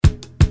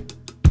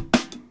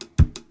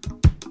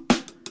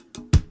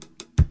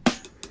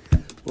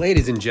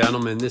Ladies and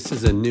gentlemen, this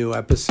is a new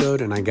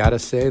episode, and I gotta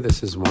say,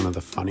 this is one of the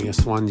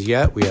funniest ones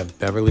yet. We have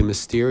Beverly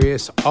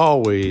Mysterious,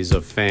 always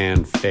a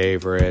fan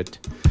favorite.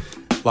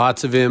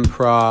 Lots of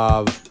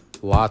improv,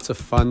 lots of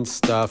fun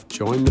stuff.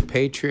 Join the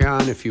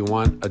Patreon if you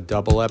want a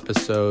double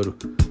episode.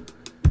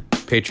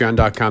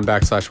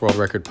 Patreon.com/World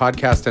Record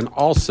Podcast. And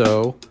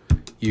also,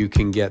 you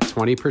can get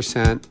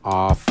 20%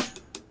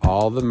 off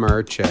all the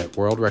merch at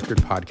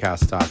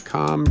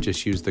worldrecordpodcast.com.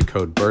 Just use the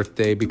code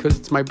BIRTHDAY because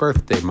it's my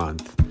birthday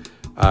month.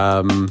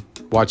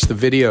 Watch the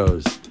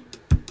videos.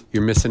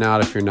 You're missing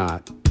out if you're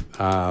not.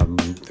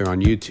 They're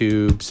on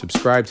YouTube.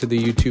 Subscribe to the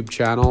YouTube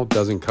channel.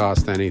 Doesn't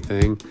cost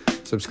anything.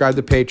 Subscribe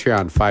to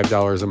Patreon,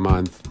 $5 a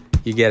month.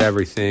 You get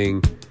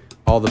everything,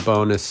 all the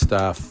bonus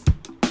stuff,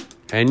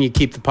 and you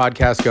keep the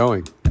podcast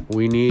going.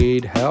 We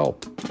need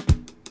help,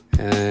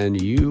 and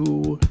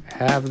you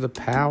have the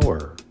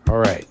power. All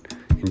right.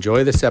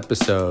 Enjoy this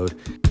episode.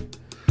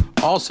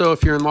 Also,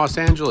 if you're in Los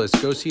Angeles,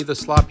 go see the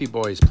Sloppy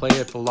Boys play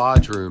at the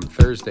Lodge Room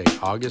Thursday,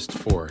 August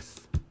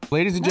 4th.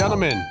 Ladies and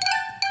gentlemen,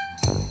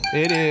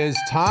 it is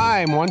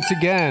time once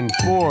again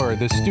for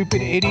the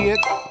Stupid Idiot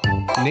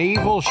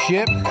Naval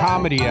Ship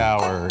Comedy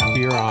Hour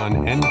here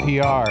on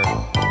NPR.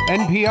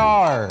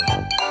 NPR,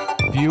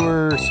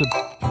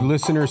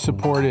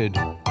 listener-supported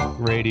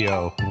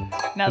radio.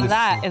 Now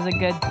that is a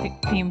good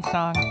theme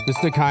song. This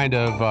is the kind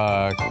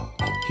of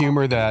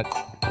humor that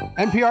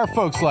NPR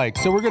folks like.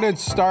 So we're going to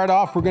start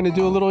off. We're going to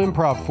do a little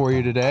improv for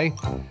you today.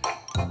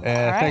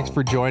 Right. Thanks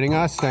for joining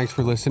us. Thanks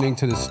for listening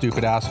to the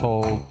stupid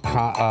asshole.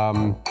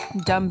 Dumb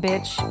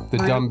bitch. The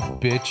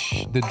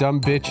dumb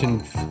bitch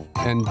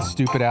and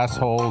stupid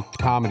asshole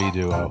comedy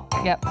duo.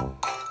 Yep.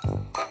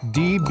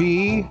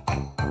 DB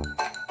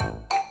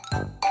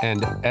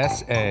and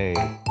SA.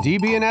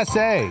 DB and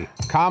SA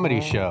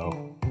comedy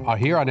show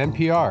here on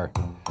NPR.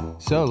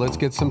 So let's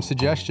get some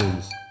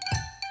suggestions.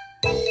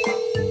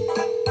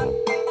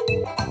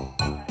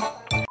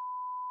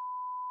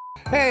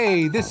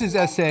 Hey, this is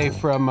SA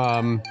from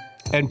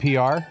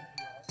NPR,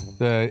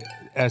 the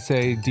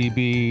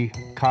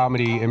SADB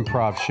comedy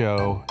improv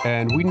show,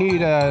 and we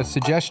need a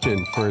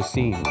suggestion for a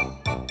scene.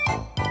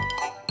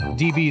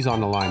 DB's on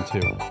the line too.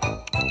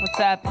 What's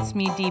up? It's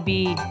me,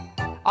 DB.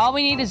 All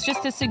we need is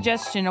just a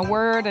suggestion, a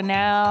word, a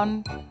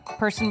noun, a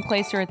person,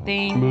 place, or a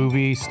thing.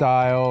 Movie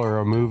style or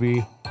a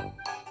movie.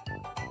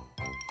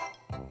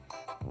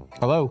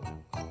 Hello?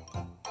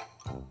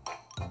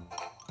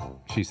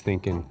 She's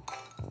thinking.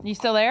 You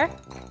still there?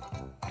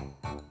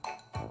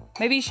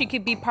 Maybe she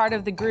could be part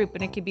of the group,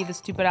 and it could be the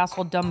stupid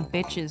asshole dumb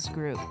bitches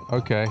group.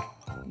 Okay.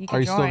 You Are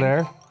you join. still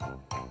there?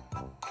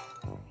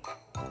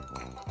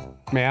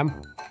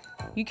 Ma'am?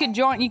 You could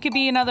join. You could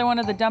be another one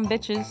of the dumb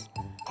bitches.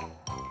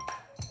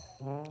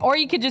 Or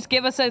you could just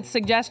give us a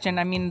suggestion.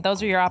 I mean,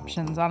 those are your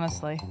options,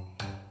 honestly.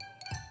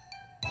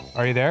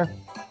 Are you there?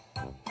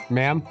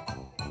 Ma'am?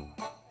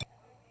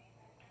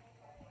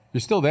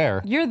 You're still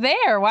there. You're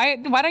there. Why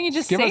don't you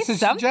just Give say us a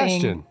something?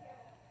 suggestion.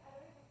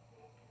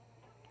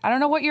 I don't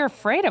know what you're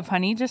afraid of,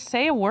 honey. Just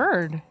say a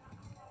word.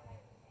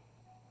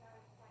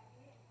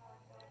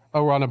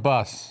 Oh, we're on a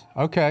bus.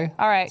 Okay.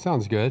 All right.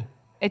 Sounds good.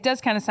 It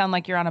does kind of sound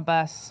like you're on a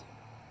bus.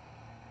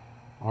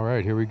 All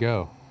right, here we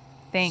go.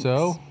 Thanks.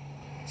 So,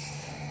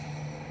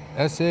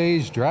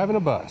 SA's driving a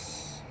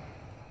bus.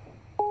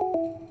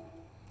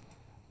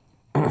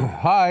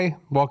 Hi,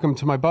 welcome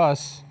to my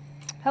bus.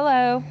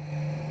 Hello.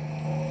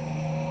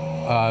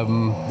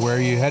 Where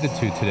are you headed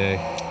to today?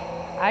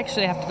 I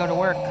actually have to go to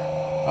work.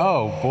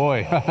 Oh,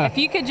 boy. If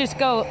you could just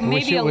go Wish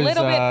maybe it a was,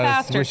 little bit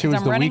faster Wish it because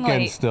was I'm the running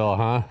weekend late. still,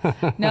 huh?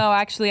 No,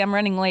 actually, I'm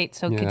running late,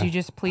 so Yeah. could you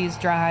just please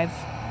drive?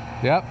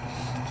 Yep.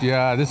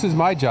 Yeah, this is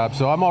my job,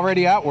 so I'm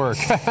already at work.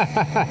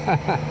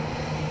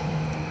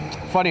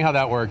 Funny how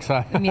that works,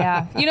 huh?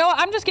 Yeah. You know what?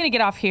 I'm just going to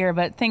get off here,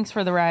 but thanks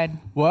for the ride.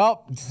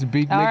 Well,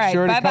 make right,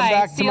 sure to come bye-bye.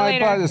 back See to you my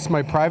later. bus. This is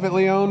my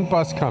privately owned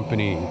bus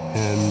company,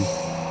 and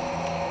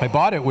I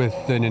bought it with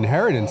an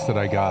inheritance that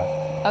I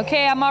got.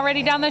 Okay, I'm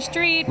already down the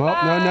street. Well,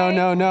 Bye.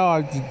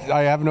 no.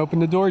 I haven't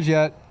opened the doors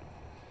yet.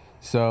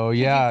 So,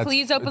 yeah. Could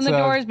you please open it's the a-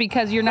 doors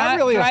because you're not not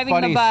really a driving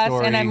funny the bus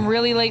story. and I'm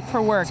really late for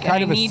work and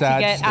kind I of a need to sad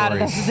get out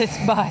of story.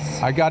 this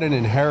bus. I got an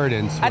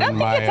inheritance I don't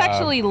when think it's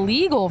actually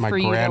legal my for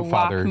you to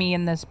walk grandfather- me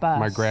in this bus.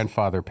 my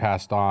grandfather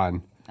passed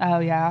on. Oh,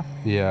 yeah.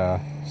 Yeah,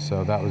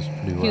 so that was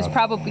pretty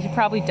rough. He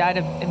probably died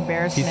of He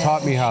embarrassment.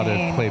 taught me how to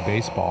shame. play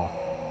baseball.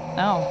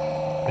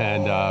 Oh.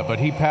 And but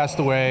he passed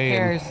away. Who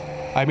cares?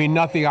 I mean,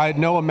 nothing.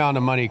 No amount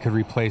of money could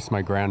replace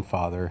my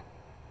grandfather.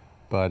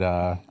 But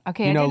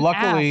Okay, you know, I didn't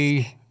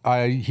luckily,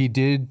 he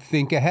did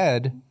think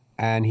ahead,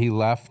 and he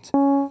left.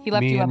 He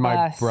left me you a and my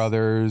bus.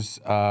 brothers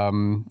a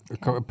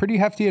pretty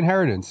hefty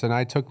inheritance, and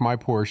I took my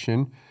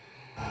portion,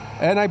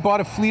 and I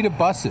bought a fleet of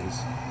buses.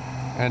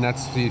 And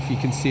that's, if you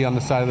can see on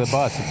the side of the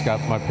bus, it's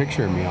got my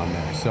picture of me on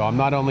there. So I'm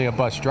not only a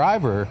bus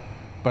driver,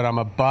 but I'm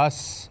a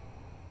bus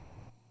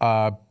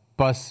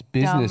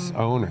business Dumb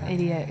owner.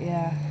 Idiot,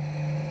 yeah.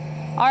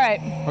 All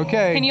right.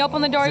 Okay. Can you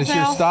open the doors Is this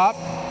now? your stop?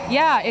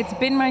 Yeah, it's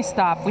been my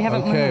stop. We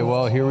haven't moved. Okay,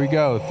 well, here we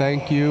go.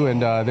 Thank you.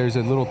 And there's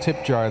a little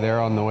tip jar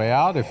there on the way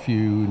out. If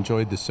you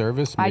enjoyed the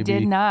service, maybe I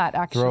did not,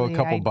 actually. throw a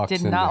couple bucks in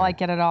I did not there.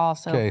 like it at all.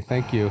 So Okay,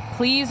 thank you.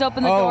 please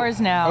open the doors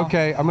now.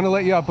 Okay, I'm going to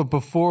let you up, but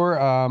before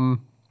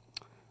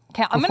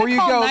Okay, I'm before going you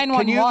to call go,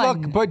 911. can you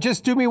look, but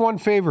just do me one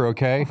favor,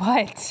 okay?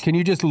 What? Can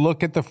you just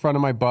look at the front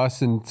of my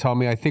bus and tell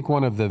me, I think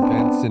one of the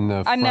vents in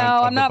the front No,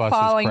 of I'm the not bus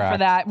falling is for cracked.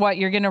 that. What,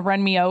 you're going to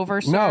run me over,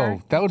 sir?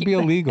 No, that would be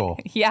illegal.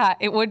 Yeah,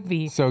 it would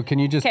be. So can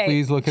you just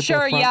please look at the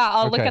front? Sure, yeah,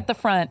 I'll look Okay. at the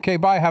front. Okay,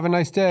 bye. Have a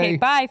nice day. Okay,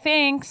 bye,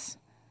 thanks.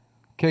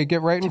 Okay,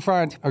 get right in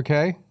front,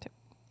 okay?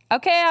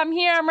 Okay, I'm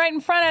here. I'm right in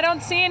front. I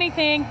don't see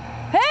anything.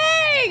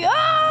 Hey!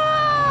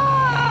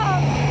 Ah!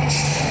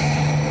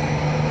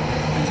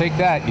 Take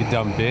that, you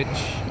dumb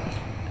bitch.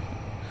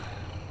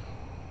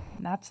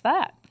 And that's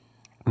that.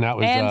 And that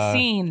was And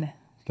scene.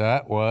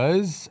 That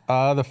was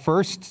the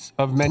first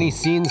of many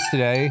scenes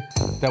today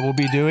that we'll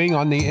be doing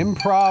on the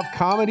Improv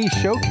Comedy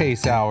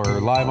Showcase Hour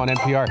live on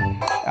NPR.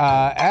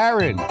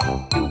 Aaron,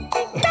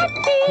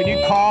 can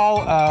you call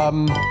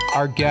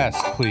our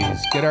guest, please?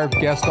 Get our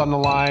guest on the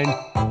line.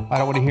 I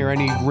don't want to hear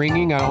any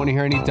ringing. I don't want to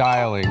hear any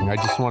dialing. I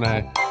just want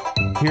to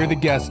hear the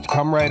guest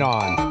come right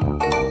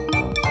on.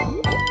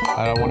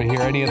 I don't want to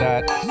hear any of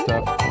that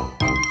stuff.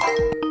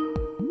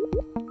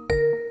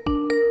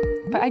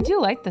 But I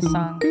do like the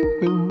song.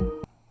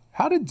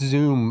 How did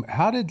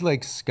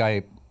like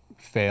Skype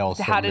fail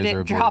so How did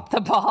miserably? it drop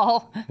the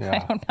ball? Yeah. I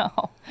don't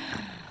know.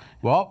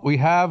 Well, we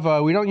have,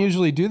 we don't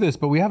usually do this,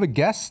 but we have a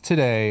guest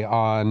today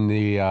on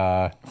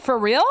the For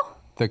real?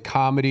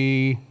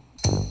 comedy,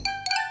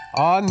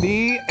 on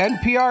the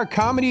NPR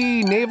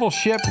comedy naval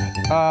ship,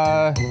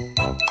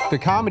 the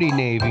Comedy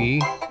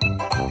Navy.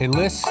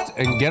 Enlist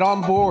and get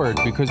on board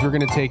because we're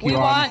going to take you We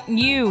on. want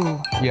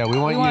you. Yeah, we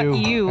want We want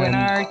you in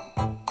our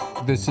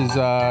This is crew.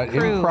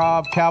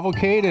 Improv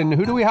Cavalcade, and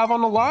who do we have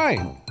on the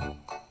line?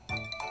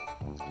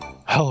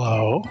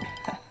 Hello.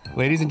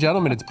 Ladies and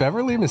gentlemen, it's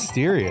Beverly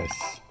Mysterious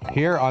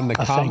here on the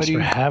Thanks comedy. for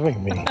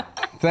having me.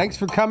 Thanks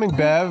for coming,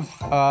 Bev.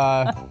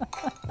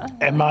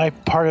 Am I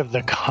part of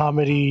the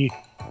Comedy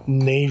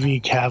Navy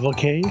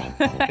Cavalcade?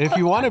 If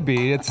you want to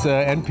be, it's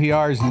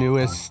NPR's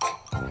newest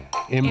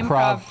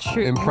improv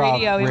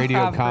radio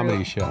improv comedy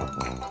group.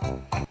 show.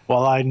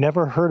 Well, I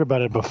never heard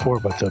about it before,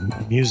 but the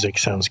music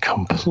sounds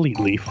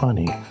completely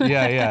funny.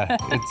 Yeah.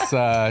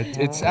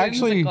 It's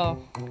actually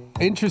Whimsical.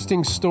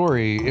 interesting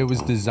story. It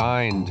was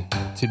designed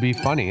to be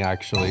funny.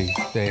 Actually,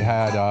 they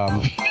had a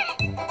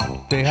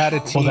team.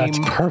 Well, that's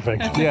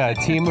perfect. Yeah, a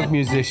team of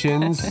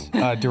musicians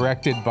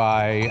directed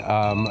by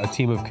a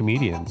team of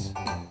comedians.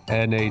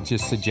 And they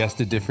just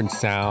suggested different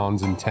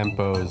sounds and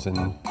tempos.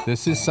 And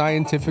this is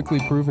scientifically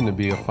proven to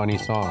be a funny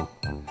song.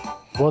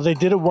 Well, they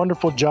did a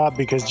wonderful job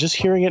because just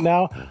hearing it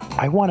now,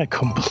 I want to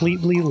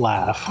completely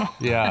laugh.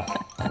 Yeah.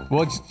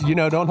 Well,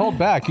 don't hold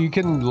back.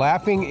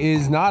 Laughing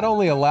is not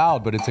only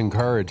allowed, but it's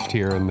encouraged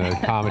here in the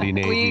Comedy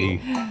Navy.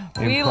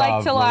 We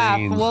like to laugh.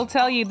 Marines. We'll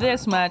tell you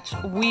this much.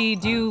 We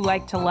do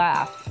like to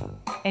laugh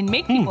and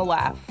make people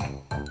laugh.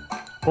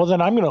 Well,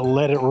 then I'm going to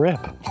let it rip.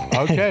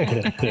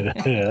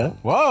 Okay.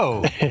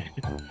 Whoa.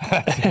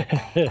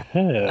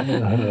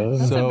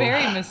 It's a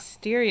very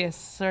mysterious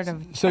sort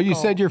of So you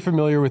chuckle. said you're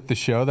familiar with the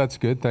show. That's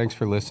good. Thanks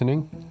for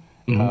listening.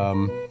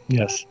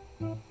 Yes.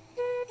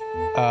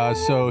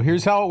 So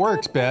here's how it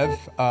works, Bev.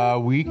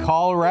 We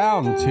call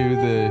around to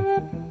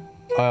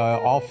the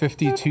all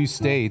 52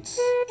 states,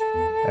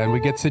 and we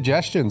get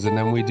suggestions, and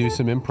then we do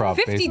some improv.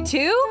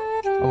 52?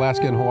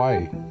 Alaska and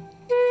Hawaii.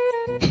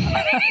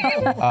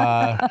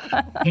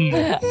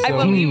 I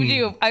believed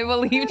you. I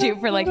believed you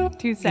for like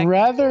 2 seconds.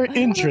 Rather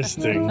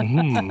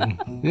interesting.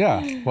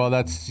 Yeah. Well,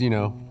 that's,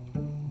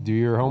 do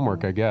your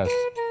homework, I guess.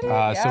 So we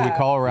Yeah.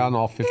 call around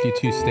all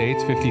 52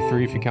 states,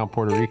 53 if you count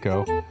Puerto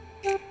Rico.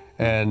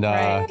 And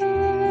Right.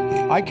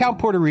 I count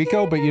Puerto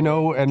Rico, but,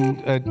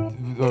 and at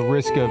the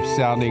risk of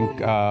sounding,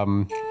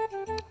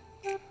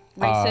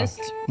 Racist?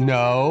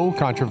 no,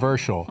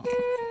 controversial.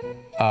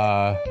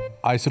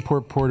 I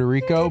support Puerto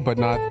Rico, but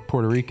not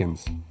Puerto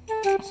Ricans.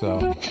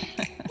 So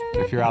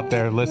if you're out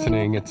there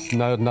listening, it's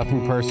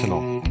nothing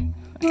personal.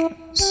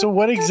 So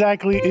what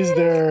exactly is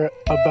there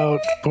about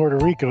Puerto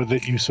Rico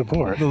that you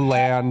support? The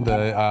land,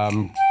 the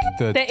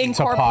The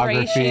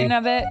incorporation topography.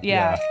 of it?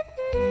 Yeah.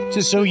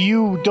 So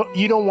you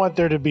don't want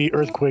there to be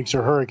earthquakes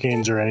or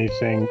hurricanes or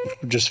anything,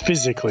 just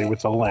physically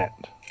with the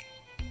land.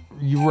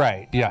 You're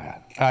right. Yeah.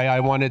 I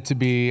want it to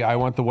be, I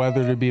want the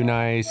weather to be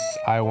nice.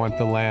 I want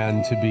the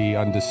land to be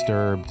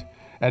undisturbed.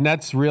 And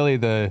that's really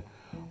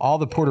all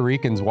the Puerto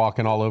Ricans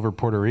walking all over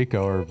Puerto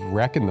Rico are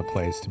wrecking the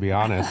place, to be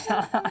honest.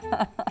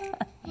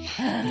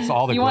 It's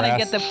all the You want to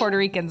grass. get the Puerto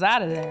Ricans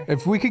out of there.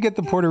 If we could get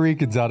the Puerto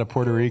Ricans out of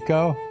Puerto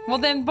Rico, Well,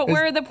 then, but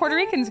where are the Puerto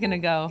Ricans going to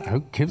go?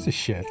 who gives a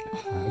shit?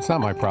 That's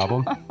not my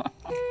problem.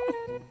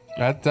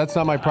 That's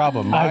not my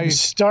problem. I'm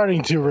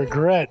starting to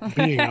regret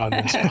being on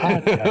this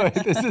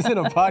podcast. This isn't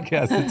a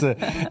podcast. It's a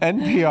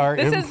NPR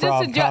This is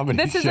just improv comedy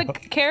this is show. a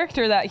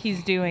character that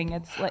he's doing.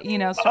 It's like,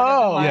 sort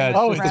Oh, of yeah,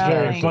 like it's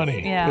very surrounding.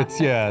 funny.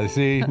 Yeah.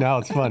 See, now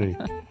it's funny.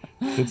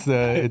 It's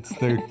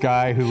the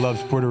guy who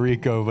loves Puerto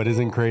Rico but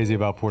isn't crazy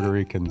about Puerto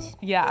Ricans.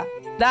 Yeah,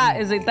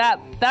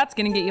 that's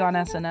gonna get you on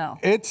SNL.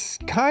 It's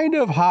kind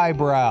of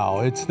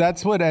highbrow.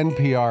 That's what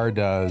NPR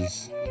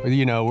does.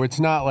 You know, it's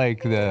not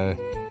like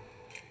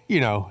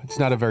it's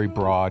not a very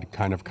broad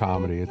kind of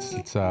comedy. It's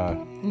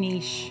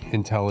Niche,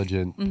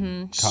 intelligent,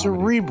 comedy.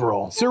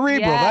 Cerebral. Yes,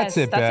 That's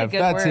it, that's a Bev.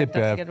 good That's word. it, That's a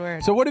Bev. good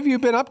word. So what have you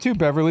been up to,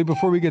 Beverly,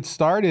 before we get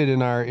started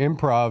in our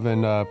improv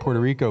and Puerto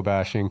Rico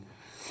bashing?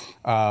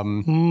 Well,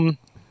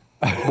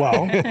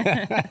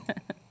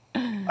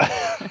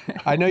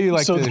 I know you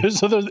like to.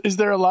 Is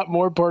there a lot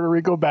more Puerto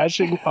Rico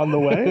bashing on the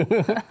way?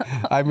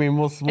 I mean,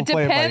 we'll It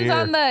play it by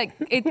depends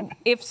ear. on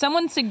if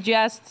someone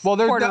suggests Well,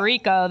 there's Puerto no-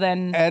 Rico,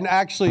 then And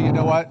actually, you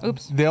know what?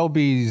 Oops. There'll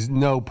be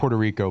no Puerto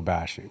Rico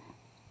bashing.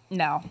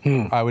 no.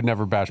 I would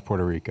never bash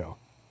Puerto Rico.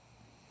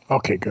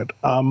 Okay, good.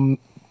 But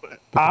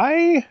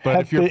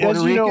if you're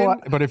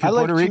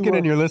Puerto Rican,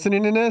 and you're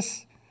listening to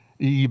this,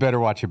 you better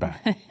watch your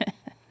back.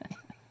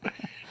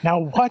 Now,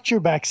 watch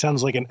your back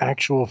sounds like an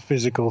actual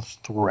physical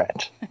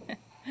threat.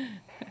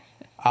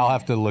 I'll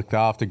have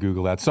to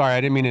Google that. Sorry,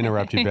 I didn't mean to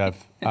interrupt you, Bev.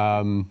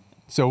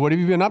 So what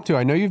have you been up to?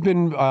 I know you've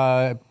been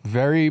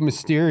very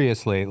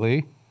mysterious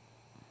lately.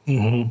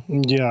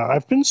 Yeah,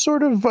 I've been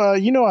sort of,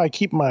 I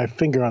keep my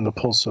finger on the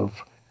pulse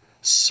of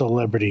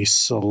celebrity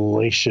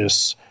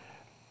salacious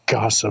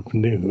gossip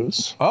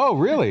news. Oh,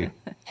 really?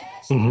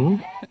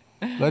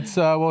 Let's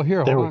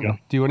here. There hold we on. go.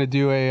 Do you want to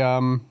do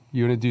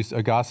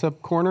a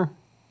gossip corner?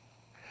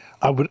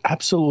 I would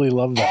absolutely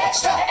love that.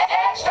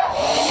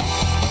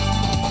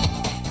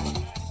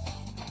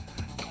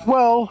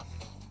 Well,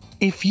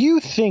 if you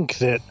think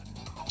that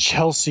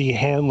Chelsea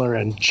Handler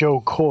and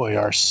Joe Coy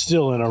are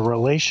still in a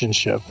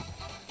relationship,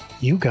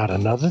 you got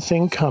another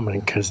thing coming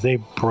because they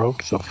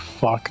broke the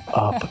fuck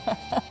up,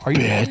 Are you?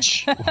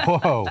 bitch.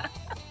 Whoa.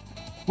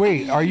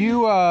 Wait, are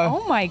you?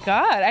 Oh my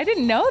God, I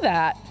didn't know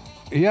that.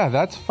 Yeah,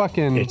 that's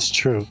fucking It's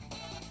true.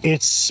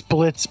 It's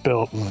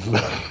Splitsville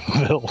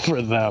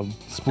for them.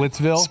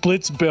 Splitsville.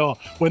 Splitsville.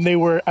 When they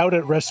were out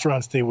at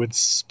restaurants, they would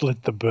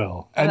split the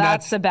bill. And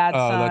That's a bad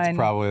That's sign.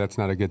 that's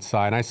not a good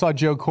sign. I saw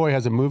Joe Coy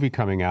has a movie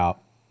coming out.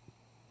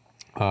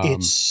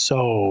 It's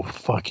so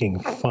fucking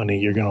funny.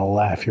 You're going to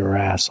laugh your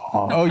ass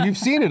off. Oh, you've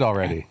seen it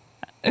already.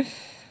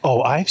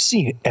 Oh, I've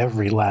seen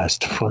every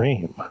last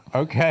frame.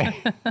 Okay.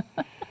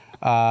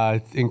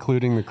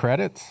 Including the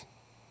credits.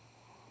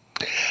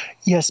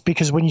 Yes,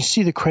 because when you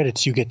see the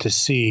credits, you get to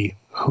see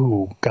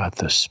who got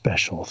the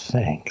special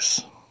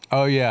thanks.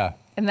 Oh yeah,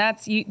 And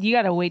that's you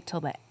got to wait till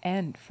the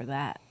end for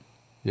that.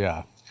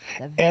 yeah.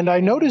 And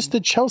I noticed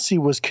that Chelsea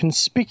was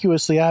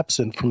conspicuously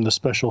absent from the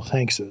special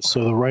thankses,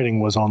 so the writing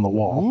was on the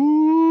wall.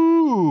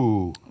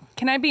 Ooh,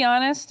 Can I be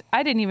honest?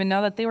 I didn't even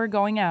know that they were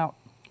going out.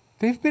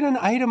 they've been an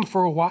item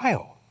for a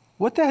while.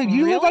 What the hell?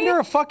 You live Really? under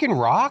a fucking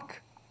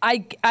rock?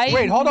 I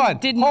Wait, hold on.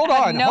 Didn't hold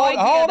have on. no hold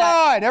idea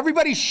that. on.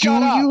 Everybody Do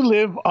shut up. you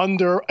live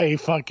under a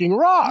fucking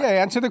rock? Yeah,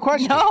 answer the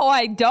question. No,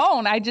 I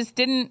don't. I just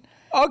didn't.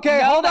 Okay,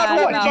 No, hold on, that-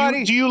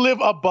 everybody. Do you live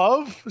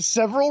above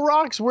several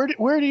rocks? Where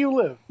do you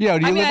live? Yeah,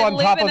 do you I mean, live I on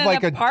live top in of an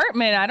like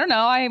apartment. I don't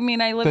know. I mean,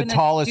 I live the in a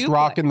tallest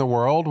rock duplex. in the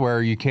world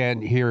where you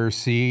can't hear or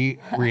see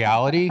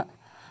reality?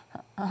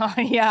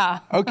 Yeah.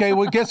 Okay,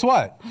 well, guess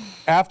what?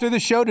 After the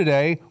show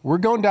today, we're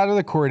going down to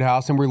the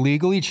courthouse and we're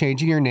legally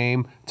changing your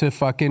name to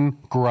fucking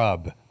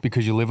Grub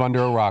because you live under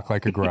a rock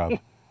like a grub.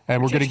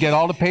 And we're going to get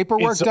all the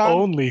paperwork It's done.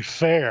 only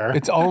fair.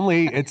 It's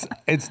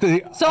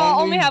the So I'll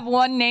only have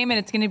one name, and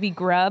it's going to be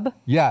Grub.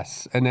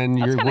 Yes, and then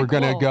kinda we're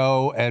going to cool.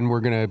 go and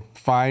we're going to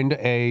find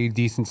a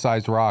decent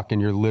sized rock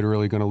and you're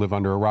literally going to live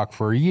under a rock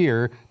for a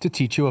year to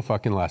teach you a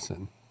fucking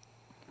lesson.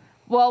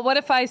 Well, what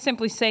if I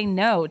simply say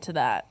no to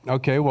that?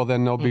 Okay, well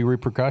then there'll be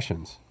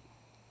repercussions.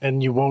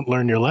 And you won't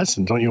learn your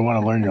lesson. Don't you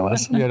want to learn your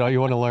lesson? Yeah, don't you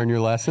want to learn your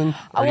lesson?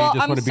 Or Well, you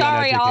just I'm want to be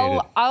sorry.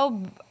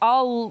 uneducated?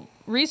 I'll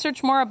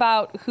research more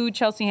about who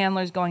Chelsea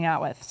Handler's going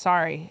out with.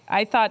 Sorry,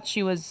 I thought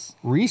she was.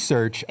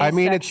 Research. I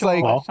mean, it's asexual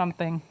like or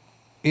something.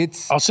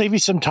 it's I'll save you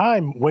some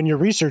time when you're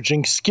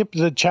researching. Skip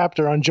the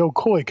chapter on Joe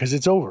Coy because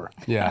it's over.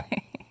 yeah.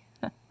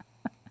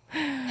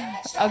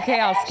 Okay,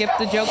 I'll skip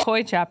the Joe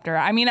Coy chapter.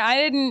 I mean, I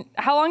didn't.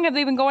 How long have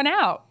they been going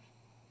out?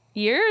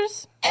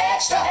 Years?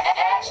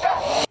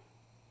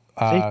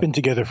 They've been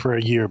together for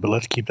a year, but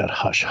let's keep that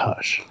hush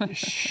hush.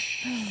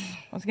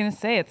 I was gonna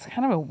say it's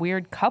kind of a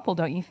weird couple,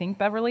 don't you think,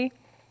 Beverly?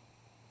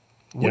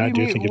 What Yeah, I do you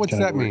do mean? think it's What's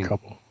kind of that a weird mean?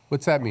 couple.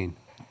 What's that mean?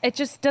 It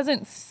just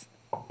doesn't.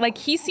 Like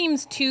he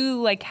seems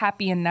too like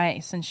happy and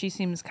nice, and she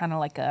seems kind of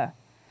like a.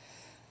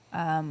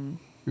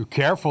 You're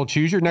careful.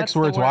 Choose your next That's the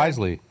words word.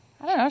 wisely.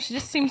 I don't know. She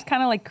just seems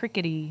kind of like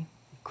crickety.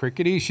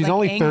 Crickety. She's Like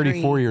only angry.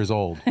 34 years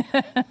old.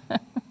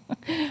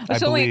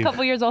 She's only a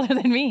couple years older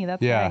than me.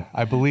 That's Yeah, right.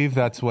 I believe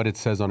that's what it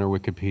says on her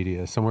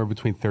Wikipedia. Somewhere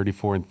between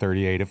 34 and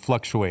 38. It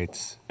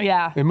fluctuates.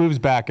 Yeah. It moves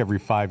back every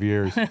 5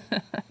 years.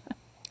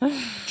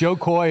 Joe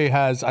Coy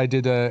has.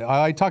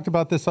 I talked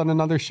about this on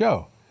another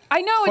show.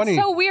 I know, Funny.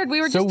 it's so weird.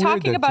 We were So just weird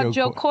talking that about Joe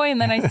Joe Coy- Coy, and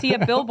then I see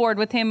a billboard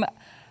with him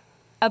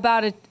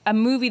about a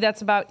movie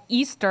that's about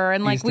Easter,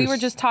 and like we were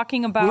just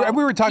talking about.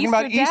 We were talking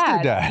about Easter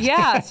Dad.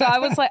 Yeah, so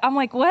I'm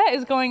like, what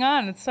is going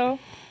on? It's so.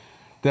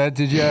 Have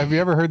you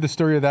ever heard the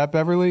story of that,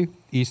 Beverly?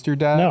 Easter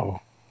Dad?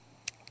 No.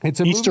 It's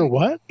a Easter movie.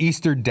 what?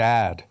 Easter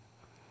Dad.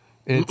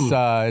 It's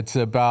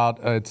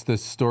it's the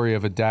story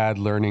of a dad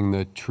learning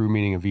the true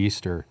meaning of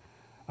Easter.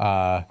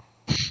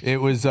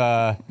 It's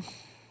a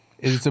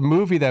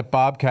movie that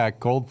Bobcat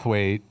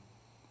Goldthwait.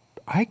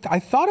 I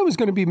thought it was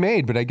going to be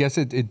made, but I guess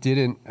it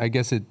didn't. I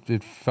guess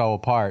it fell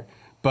apart.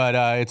 But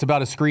it's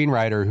about a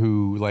screenwriter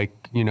who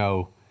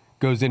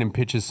goes in and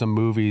pitches some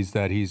movies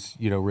that he's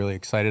really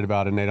excited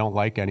about, and they don't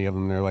like any of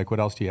them. They're like, "What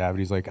else do you have?" And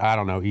he's like, "I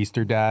don't know,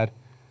 Easter Dad,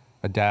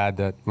 a dad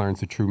that learns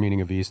the true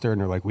meaning of Easter." And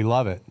they're like, "We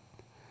love it,"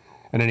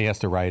 and then he has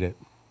to write it.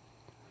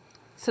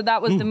 So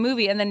that was the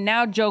movie, and then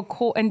now Joe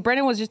Coy and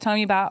Brennan was just telling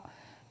me about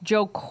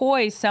Joe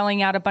Coy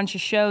selling out a bunch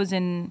of shows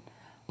in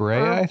Brea,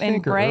 I think,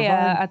 in Brea or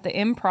Irvine? at the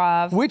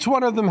Improv. Which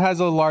one of them has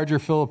a larger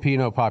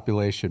Filipino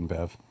population,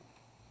 Bev?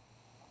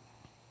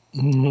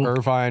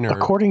 Irvine or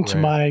According to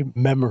Brea? my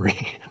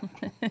memory.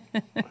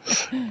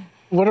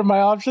 What are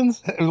my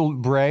options?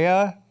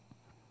 Brea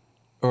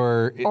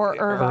or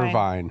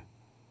Irvine.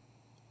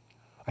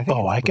 I think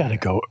I gotta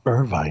go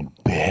Irvine,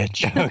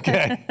 bitch.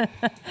 Okay.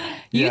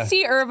 You Yeah.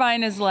 see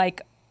Irvine is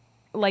like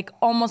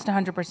almost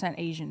 100%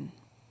 Asian.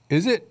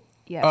 Is it?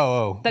 Yes.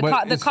 Oh. The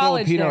What, the is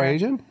college Filipino there.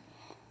 Asian?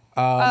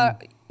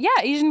 Yeah,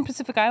 Asian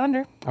Pacific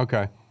Islander.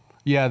 Okay.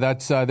 Yeah,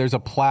 that's there's a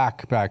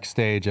plaque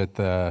backstage at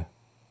the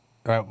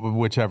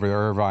whichever the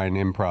Irvine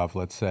Improv,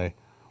 let's say,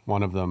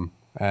 one of them,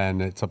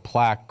 and it's a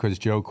plaque because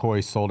Joe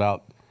Coy sold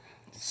out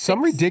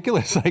some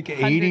ridiculous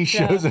 80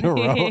 shows in a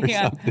row or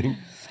Yeah. something.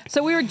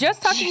 So we were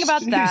just talking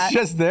about that. He's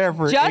just there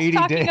for just 80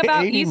 talking days,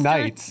 about 80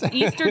 nights.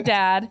 Easter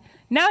Dad.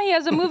 Now he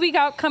has a movie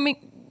out coming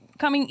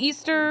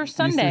Easter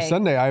Sunday. Easter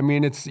Sunday. I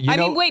mean, it's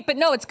wait, but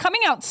no, it's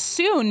coming out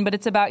soon, but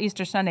it's about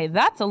Easter Sunday.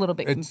 That's a little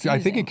bit confusing. I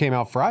think it came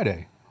out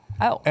Friday.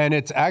 Oh. And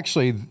it's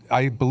actually,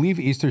 I believe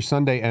Easter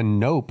Sunday and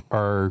Nope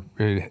are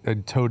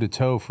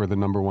toe-to-toe for the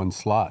 #1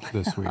 slot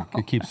this week.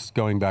 It keeps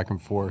going back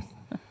and forth.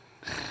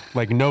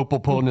 Like Nope will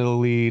pull into the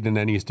lead, and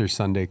then Easter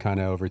Sunday kind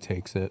of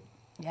overtakes it.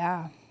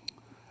 Yeah.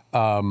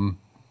 What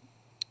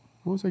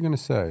was I going to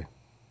say?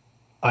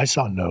 I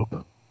saw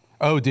Nope.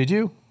 Oh, did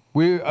you?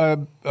 We,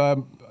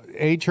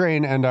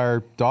 A-Train and our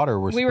daughter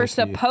were We were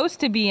to be- supposed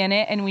to be in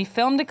it, and we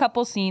filmed a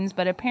couple scenes,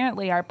 but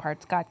apparently our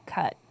parts got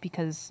cut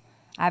because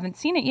I haven't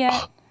seen it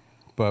yet.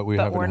 but we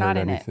But haven't we're heard not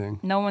in anything.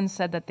 it. No one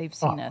said that they've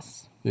seen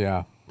us.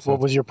 Yeah. So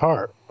What was your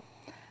part?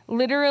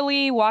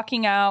 Literally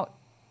walking out,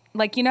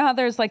 like, you know how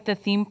there's like the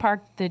theme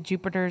park, the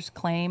Jupiter's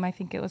Claim, I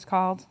think it was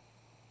called.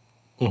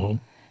 Mm-hmm.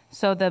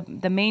 So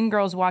the main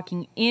girl's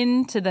walking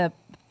into the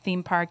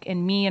theme park,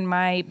 and me and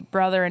my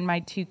brother and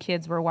my 2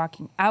 kids were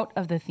walking out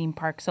of the theme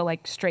park, so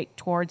like straight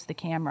towards the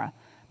camera.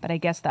 But I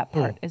guess that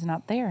part is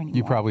not there anymore.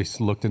 You probably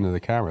looked into the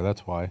camera.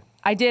 That's why.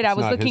 I did. I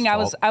was not looking.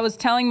 his I was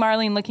telling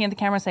Marlene, looking at the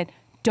camera, said,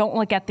 "Don't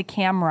look at the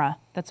camera."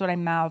 That's what I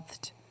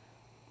mouthed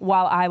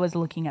while I was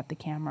looking at the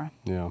camera.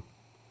 Yeah.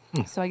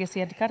 So I guess he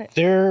had to cut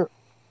it.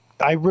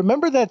 I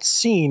remember that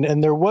scene,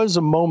 and there was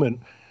a moment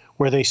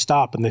where they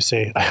stop and they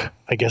say,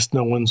 I guess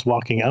no one's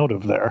walking out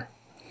of there.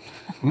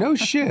 No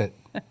shit.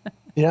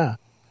 Yeah.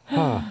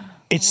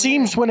 It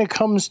seems when it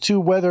comes to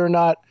whether or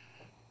not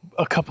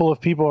a couple of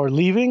people are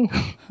leaving,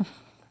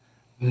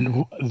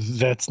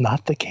 that's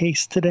not the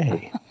case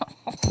today.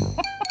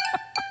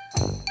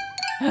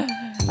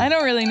 I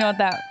don't really know what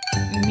that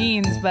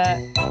means, but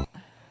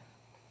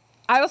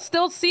I'll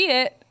still see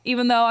it,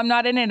 even though I'm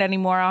not in it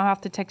anymore. I'll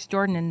have to text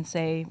Jordan and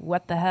say,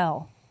 "What the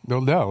hell?"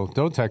 No,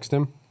 don't text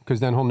him, because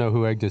then he'll know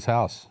who egged his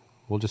house.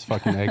 We'll just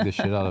fucking egg the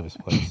shit out of his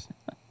place.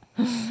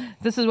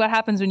 This is what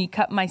happens when you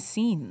cut my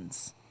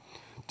scenes.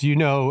 Do you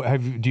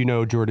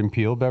know Jordan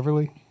Peele,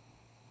 Beverly?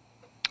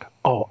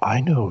 Oh,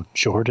 I know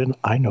Jordan.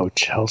 I know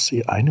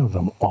Chelsea. I know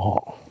them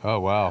all. Oh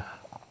wow.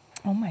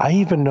 Oh my! I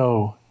even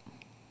know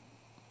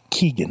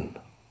Keegan.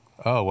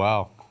 Oh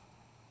wow.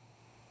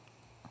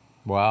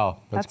 Wow,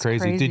 that's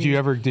crazy. Did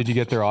crazy. you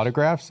get their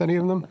autographs, any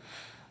of them?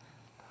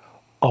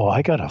 Oh,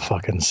 I got a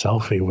fucking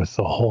selfie with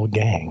the whole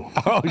gang.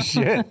 Oh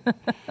shit.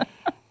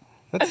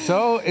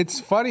 It's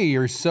funny.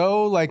 You're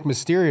so like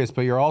mysterious,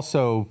 but you're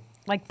also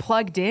Like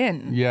plugged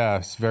in.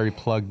 it's very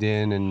plugged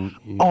in and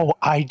Oh,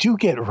 I do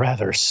get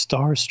rather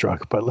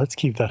starstruck, but let's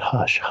keep that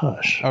hush,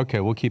 hush. Okay,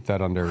 we'll keep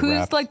that under Who's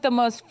wraps. like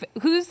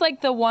who's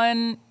like the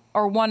one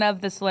or one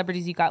of the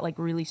celebrities you got like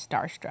really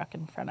starstruck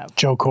in front of?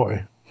 Joe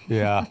Coy.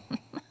 Yeah.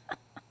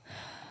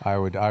 I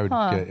would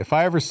get, if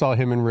I ever saw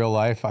him in real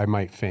life, I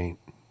might faint.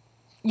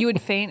 You would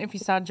faint if you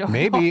saw Joe.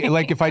 Maybe Coy.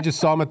 like if I just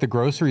saw him at the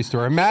grocery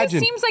store. It Imagine.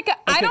 seems like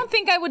I don't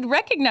think I would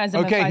recognize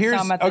him if I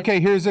saw him at the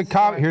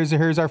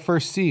here's our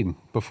first scene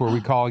before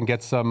we call and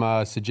get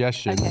some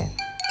suggestions.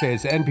 Okay,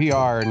 it's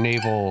NPR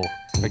Naval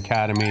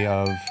Academy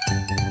of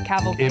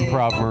Cavalcade.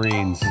 Improv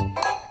Marines.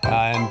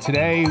 And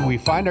today we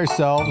find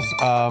ourselves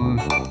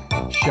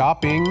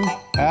shopping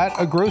at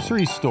a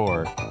grocery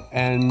store.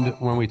 And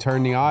when we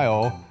turn the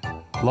aisle,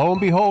 lo and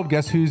behold,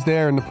 guess who's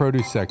there in the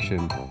produce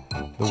section?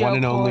 The Joe one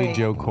and only Coy.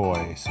 Joe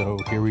Coy. So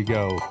here we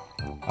go.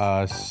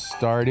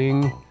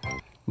 Starting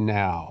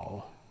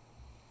now.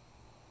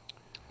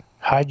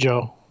 Hi,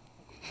 Joe.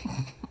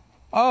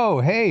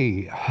 Oh,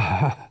 hey.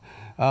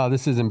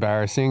 This is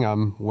embarrassing.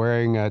 I'm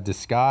wearing a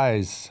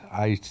disguise.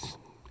 I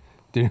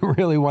didn't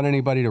really want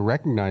anybody to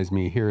recognize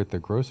me here at the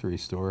grocery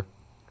store.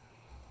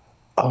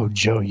 Oh,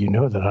 Joe, you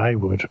know that I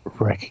would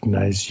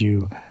recognize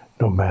you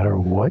no matter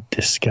what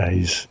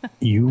disguise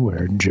you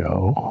wear,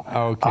 Joe.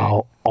 Okay.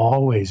 I'll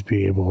always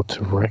be able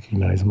to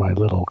recognize my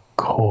little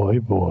coy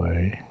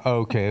boy.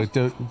 Okay,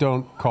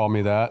 don't call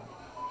me that.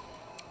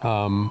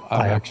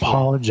 I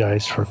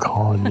apologize for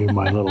calling you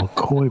my little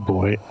coy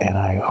boy, and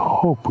I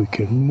hope we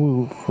can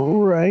move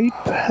right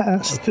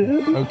past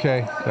it.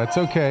 Okay, that's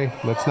okay.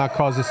 Let's not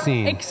cause a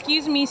scene.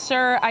 Excuse me,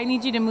 sir. I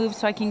need you to move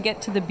so I can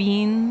get to the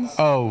beans.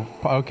 Oh,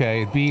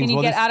 okay. Beans. Can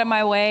you get out of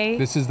my way?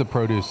 This is the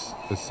produce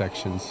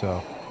section,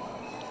 so.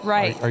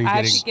 Right. are you I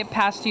have getting- to get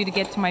past you to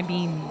get to my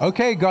beans.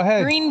 Okay, go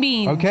ahead. Green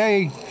beans.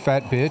 Okay,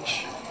 fat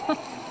bitch.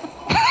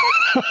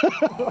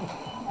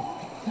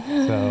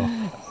 So,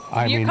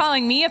 I You're mean,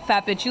 calling me a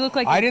fat bitch. You look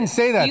like I didn't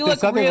say that. You This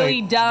look other really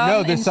lady- dumb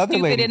No, this and other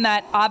stupid lady- in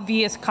that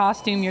obvious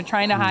costume you're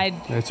trying to hide.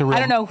 It's a real- I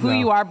don't know who no.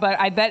 you are, but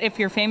I bet if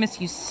you're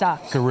famous, you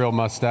suck. it's a real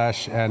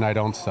mustache, and I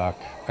don't suck,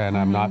 and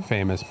I'm not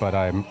famous, but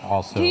I'm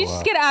also. Can you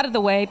just get out of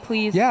the way,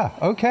 please? Yeah.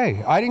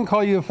 Okay. I didn't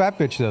call you a fat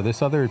bitch though.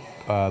 This other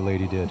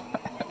lady did.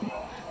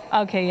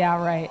 Okay. Yeah.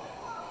 Right.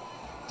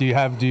 Do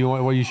you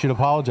want? Well, you should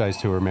apologize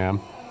to her, ma'am.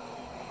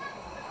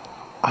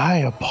 I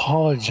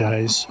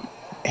apologize,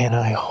 and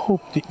I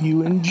hope that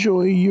you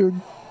enjoy your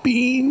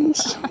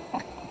beans.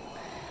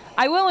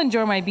 I will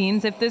enjoy my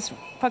beans if this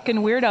fucking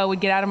weirdo would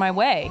get out of my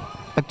way.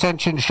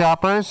 Attention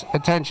shoppers,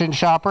 attention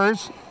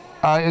shoppers.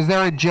 Is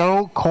there a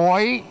Joe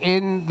Coy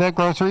in the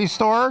grocery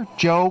store?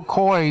 Joe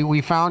Coy,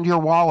 we found your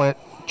wallet.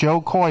 Joe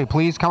Coy,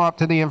 please come up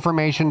to the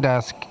information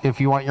desk if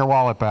you want your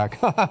wallet back.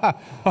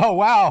 Oh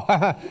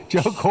wow,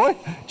 Joe Coy.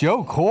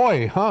 Joe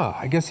Coy, huh?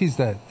 I guess he's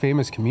that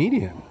famous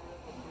comedian.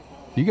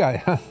 You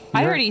got.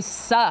 I heard he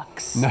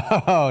sucks. No.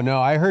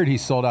 I heard he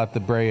sold out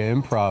the Brea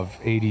Improv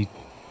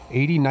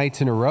 80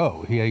 nights in a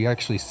row. He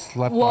actually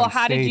slept Well, on stage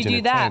how did you in do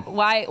a that? tent.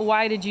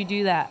 Why did you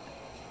do that?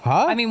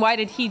 Huh? I mean, why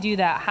did he do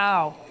that?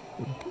 How?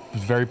 it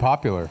was very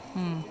popular.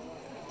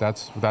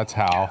 That's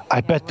how. I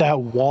bet that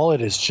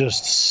wallet is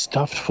just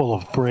stuffed full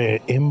of Brea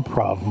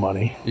Improv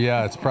money.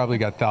 Yeah, it's probably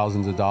got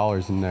thousands of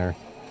dollars in there.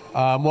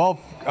 Well,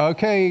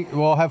 okay.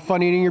 Well, have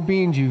fun eating your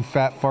beans, you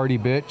fat farty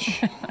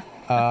bitch.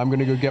 I'm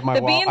gonna go get my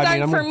The beans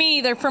aren't for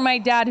me. They're for my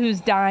dad who's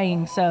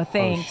dying. So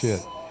thanks. Oh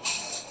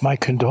shit. My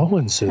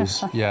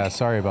condolences. Yeah,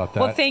 sorry about that.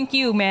 Well, thank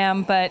you,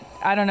 ma'am, but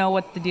I don't know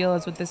what the deal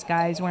is with this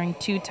guy. He's wearing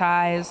 2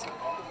 ties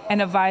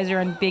and a visor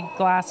and big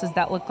glasses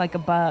that look like a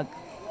bug.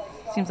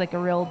 Seems like a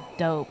real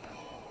dope.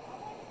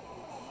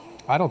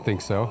 I don't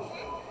think so.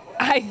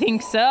 I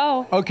think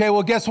so. Okay,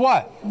 well, guess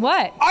what?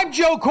 What? I'm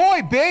Joe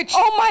Coy, bitch.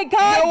 Oh my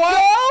God, You know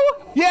what?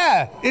 Joe!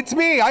 Yeah, it's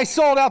me. I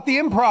sold out the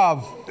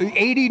Improv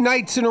 80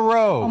 nights in a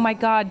row. Oh my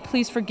God,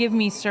 please forgive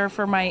me, sir,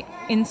 for my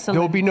insolence. There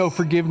will be no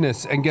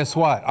forgiveness. And guess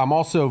what? I'm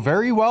also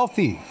very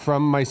wealthy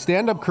from my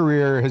stand-up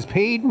career, has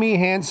paid me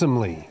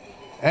handsomely.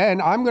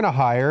 And I'm going to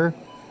hire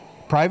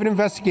private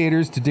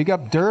investigators to dig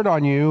up dirt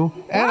on you.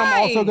 And I'm Why?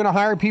 also going to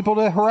hire people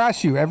to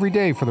harass you every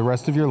day for the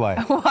rest of your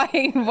life.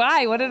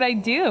 Why? What did I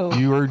do?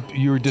 You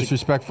were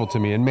disrespectful to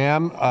me. And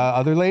ma'am,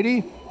 other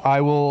lady, I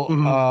will,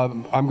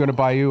 I'm going to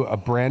buy you a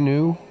brand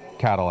new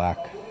Cadillac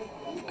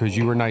because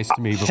you were nice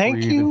to me before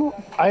Thank you.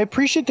 I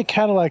appreciate the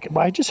Cadillac, but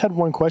I just had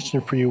one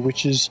question for you,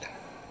 which is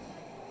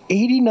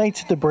 80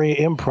 nights at the Brea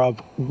Improv.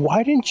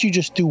 Why didn't you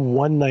just do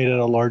one night at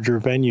a larger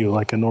venue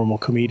like a normal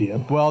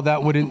comedian? Well,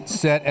 that wouldn't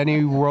set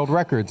any world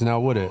records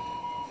now, would it?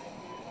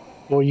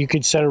 Well, you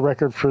could set a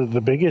record for the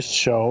biggest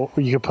show.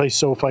 Or you could play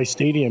SoFi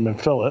Stadium and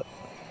fill it.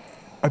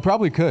 I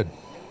probably could.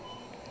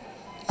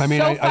 I mean,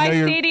 SoFi I know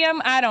you're...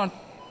 Stadium, I don't...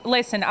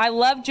 Listen, I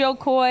love Joe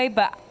Coy,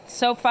 but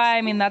SoFi,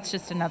 I mean, that's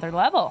just another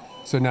level.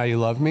 So now you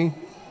love me?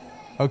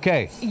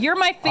 Okay. You're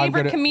my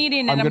favorite gonna-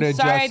 comedian, I'm and I'm gonna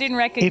sorry I adjust- didn't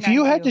recognize If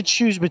you had to you.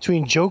 choose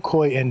between Joe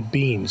Coy and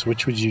Beans,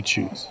 which would you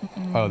choose?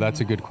 Oh, that's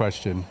a good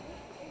question.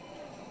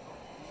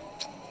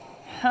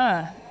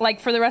 Like,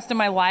 for the rest of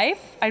my life,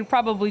 I'd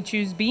probably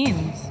choose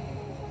beans.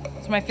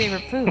 It's my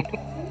favorite food.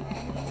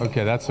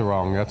 Okay, that's a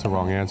wrong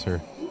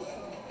answer.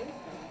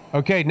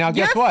 Okay, now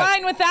You're guess what?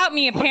 fine without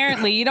me,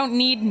 apparently. You don't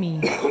need me.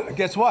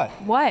 Guess what?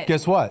 What?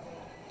 Guess what?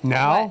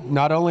 Now, What?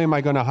 not only am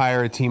I going to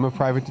hire a team of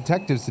private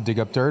detectives to dig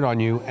up dirt on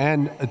you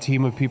and a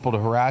team of people to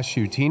harass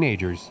you,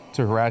 teenagers,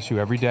 to harass you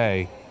every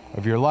day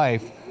of your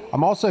life,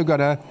 I'm also going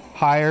to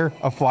hire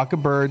a flock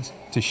of birds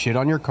to shit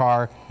on your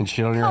car and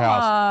shit on your Come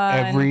house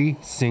on. every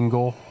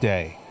single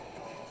day.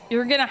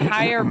 You're going to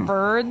hire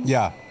birds?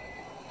 Yeah.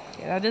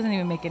 Yeah, that doesn't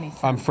even make any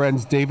sense. I'm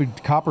friends.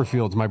 David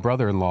Copperfield's my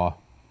brother-in-law,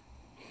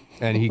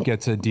 and he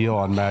gets a deal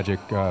on magic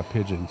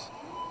pigeons.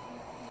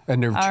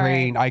 And they're All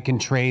trained. right. I can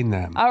train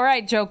them. All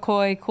right, Joe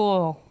Coy,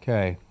 cool.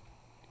 Okay.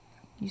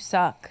 You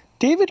suck.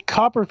 David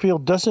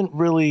Copperfield doesn't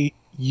really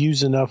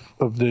use enough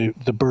of the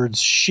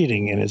birds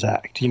shitting in his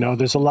act. You know,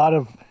 there's a lot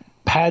of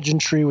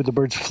pageantry with the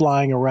birds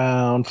flying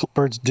around,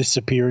 birds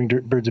disappearing,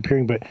 birds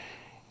appearing, but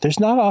there's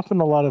not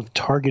often a lot of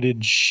targeted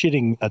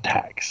shitting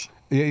attacks.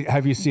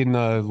 Have you seen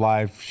the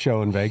live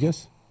show in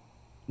Vegas?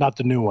 Not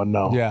the new one,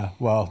 no. Yeah,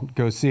 well,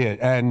 go see it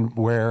and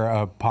wear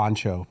a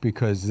poncho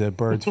because the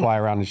birds fly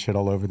around and shit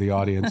all over the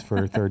audience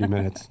for 30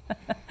 minutes.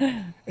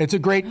 It's a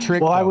great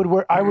trick. Well,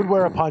 though. I would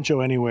wear a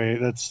poncho anyway.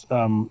 That's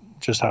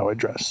just how I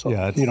dress. So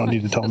Yeah, you don't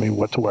need to tell me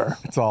what to wear.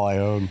 It's all I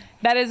own.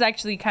 That is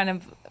actually kind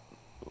of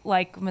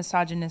like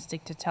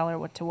misogynistic to tell her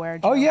what to wear.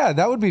 Oh Joe. yeah,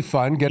 that would be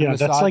fun. Get a Yeah,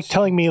 massage. that's like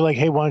telling me like,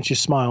 hey, why don't you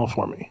smile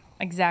for me?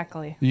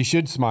 Exactly. You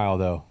should smile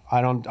though.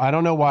 I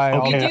don't know why.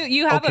 Okay.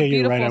 You have Okay, a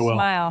you're beautiful right, I will.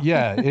 smile.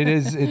 Yeah, it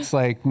is. It's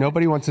like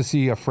nobody wants to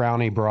see a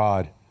frowny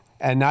broad,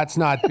 and that's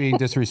not being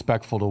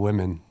disrespectful to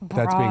women.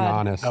 That's being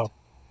Broad. honest.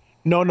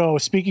 No.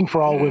 Speaking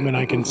for all women,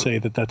 I can say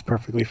that that's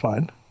perfectly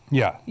fine.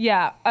 Yeah,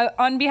 Yeah.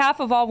 On behalf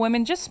of all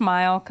women, just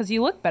smile because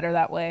you look better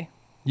that way.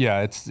 yeah.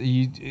 It's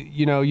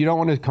you know you don't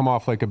want to come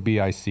off like a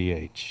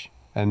bitch,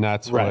 and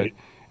that's Right.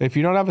 what. If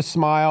you don't have a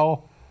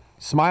smile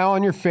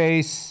on your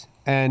face,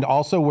 and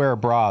also wear a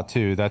bra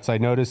too. That's I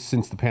noticed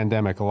since the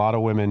pandemic, a lot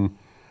of women,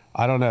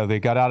 I don't know, they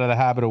got out of the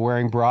habit of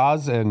wearing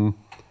bras, and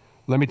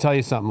let me tell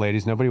you something,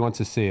 ladies, nobody wants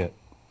to see it.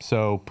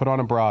 So put on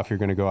a bra if you're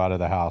going to go out of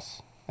the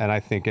house. And I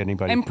think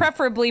anybody And can-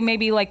 preferably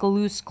maybe like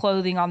loose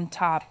clothing on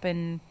top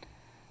and,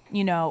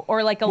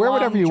 or like a wear long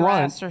whatever you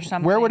dress want. or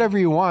something. Wear whatever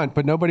you want,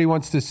 but nobody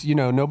wants to.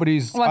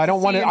 Nobody's. Wants I to don't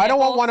see want to. your I don't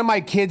want nipples? one of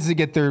my kids to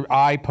get their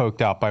eye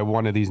poked out by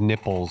one of these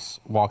nipples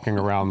walking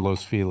around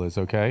Los Feliz.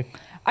 Okay.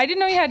 I didn't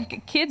know you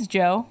had kids,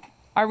 Joe.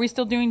 Are we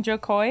still doing Joe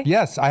Coy?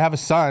 Yes, I have a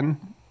son.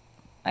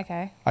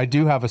 Okay. I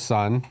do have a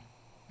son,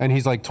 and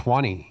he's like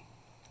 20.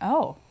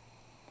 Oh.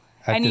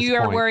 At And this you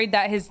are point. worried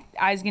that his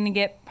eye's going to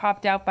get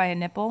popped out by a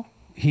nipple?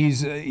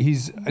 He's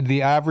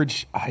the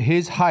average.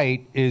 His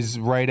height is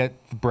right at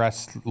the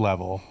breast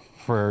level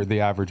for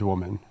the average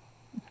woman.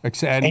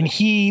 And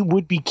he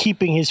would be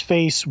keeping his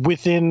face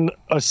within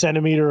a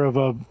centimeter of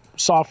a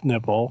soft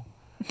nipple.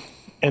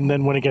 And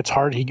then when it gets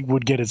hard, he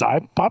would get his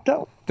eye popped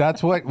out.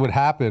 That's what would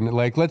happen.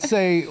 Like, let's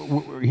say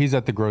he's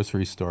at the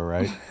grocery store,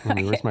 right?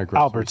 Where's my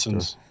grocery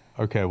Albertsons. store?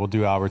 Okay, we'll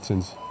do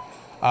Albertsons.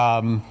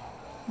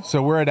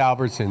 So we're at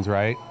Albertsons,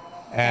 right?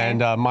 And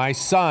my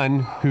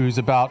son, who's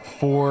about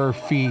 4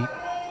 feet,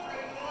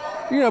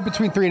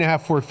 between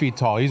 3.5, 4 feet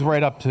tall. He's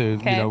right up to,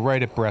 Okay.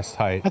 right at breast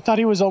height. I thought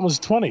he was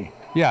almost 20.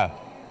 Yeah.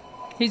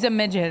 He's a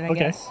midget, I Okay.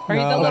 guess. Or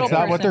he's a No, little that's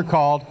not what they're person.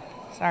 called.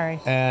 Sorry.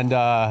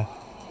 And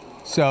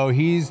so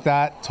he's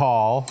that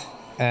tall,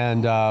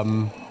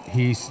 and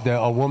he's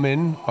a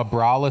woman, a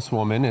braless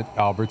woman at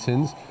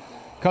Albertsons,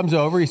 comes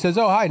over. He says,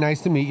 "Oh, hi,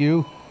 nice to meet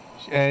you."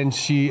 And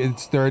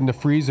they're in the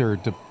freezer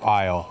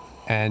aisle,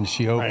 and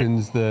she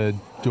opens the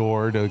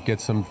door to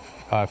get some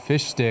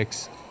fish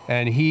sticks.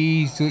 And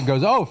he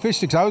goes, "Oh, fish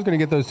sticks! I was going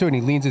to get those too." And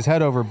he leans his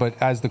head over, but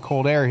as the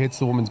cold air hits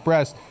the woman's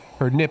breast,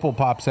 her nipple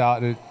pops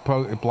out, and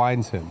it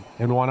blinds him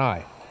in one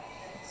eye.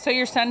 So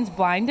your son's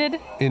blinded?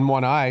 In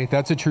one eye.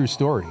 That's a true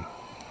story.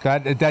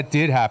 That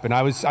did happen.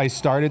 I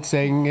started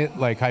saying it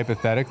like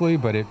hypothetically,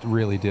 but it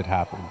really did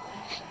happen.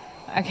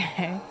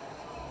 Okay.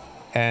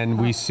 And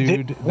we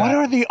sued. What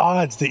are the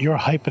odds that your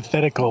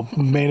hypothetical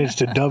managed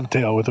to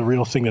dovetail with a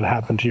real thing that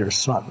happened to your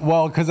son?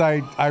 Well, because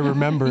I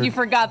remember. You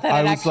forgot that I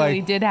it was actually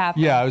like- did happen.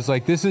 Yeah, I was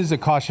like, this is a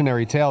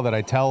cautionary tale that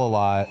I tell a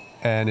lot,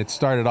 and it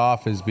started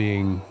off as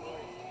being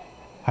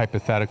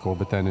hypothetical,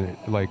 but then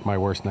my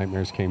worst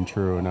nightmares came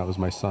true, and that was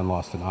my son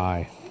lost an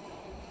eye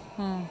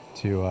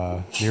to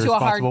an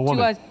irresponsible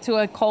woman. to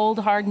a cold,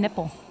 hard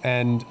nipple.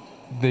 And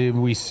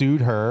we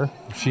sued her.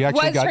 She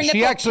actually Was her nipple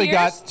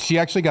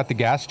she got the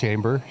gas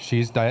chamber.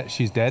 She's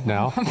dead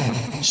now.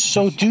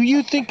 So do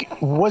you think,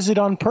 was it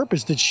on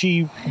purpose that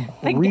she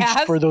The reached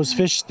gas? for those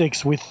fish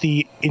sticks with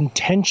the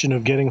intention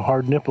of getting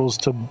hard nipples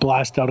to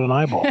blast out an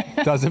eyeball?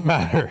 Doesn't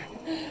matter.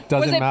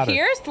 Doesn't Was it matter.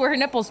 pierced? Were her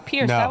nipples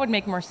pierced? No. That would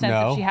make more sense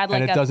No, if she had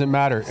like and it a doesn't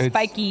matter. It's-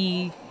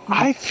 spiky.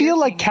 I feel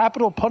like piercing.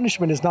 capital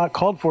punishment is not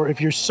called for.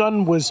 If your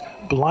son was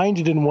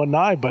blinded in one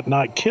eye but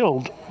not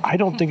killed, I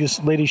don't think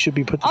this lady should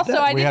be put to Also,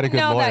 death. I We had a didn't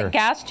good know lawyer. that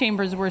gas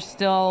chambers were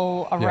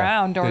still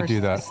around they or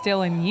do that.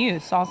 still in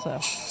use. Also,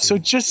 So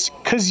just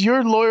because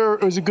your lawyer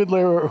was a good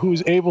lawyer who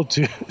was able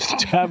to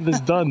have this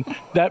done,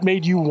 that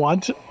made you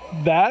want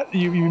that?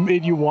 You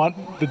made you want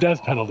the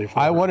death penalty for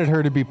I her. wanted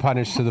her to be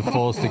punished to the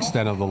fullest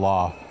extent of the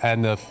law,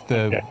 and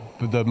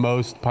the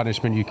most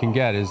punishment you can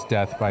get is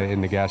death in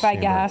the gas by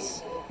chamber.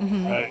 gas.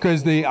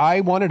 Because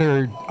I wanted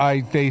her.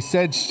 They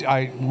said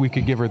we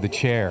could give her the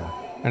chair,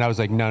 and I was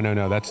like,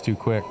 no, that's too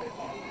quick.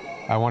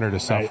 I want her to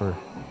suffer.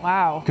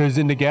 Wow. Because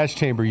in the gas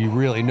chamber, you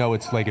really know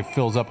it's like it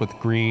fills up with a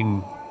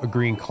green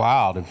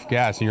cloud of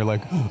gas, and you're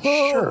like,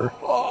 Sure.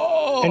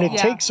 And it Yeah.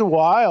 takes a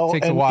while.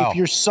 Takes a and while. if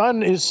your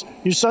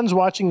son's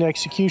watching the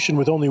execution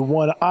with only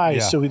one eye, Yeah.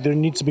 so there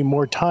needs to be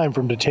more time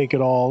for him to take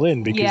it all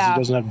in because Yeah. he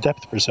doesn't have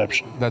depth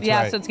perception. that's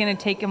Yeah, right. so it's gonna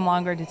take him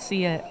longer to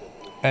see it.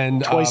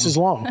 And Twice as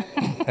long.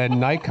 and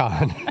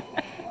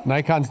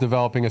Nikon's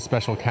developing a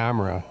special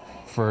camera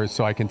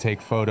so I can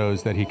take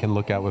photos that he can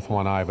look at with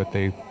one eye, but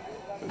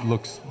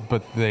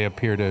they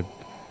appear to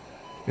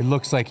It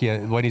looks like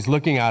when he's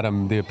looking at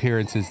him, the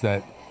appearance is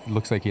that it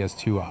looks like he has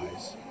two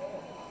eyes.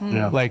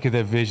 Yeah. Like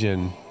the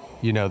vision,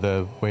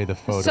 the way the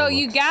photo So looks.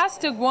 you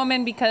gassed a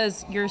woman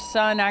because your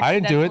son I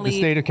accidentally... didn't do it. The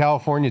state of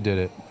California did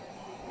it.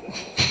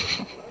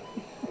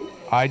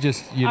 I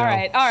just, All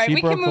right. she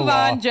We broke can the move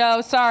law. on,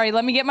 Joe. Sorry.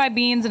 Let me get my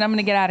beans and I'm going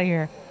to get out of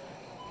here.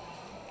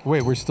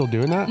 Wait, we're still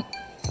doing that?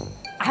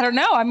 I don't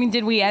know. I mean,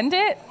 did we end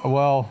it?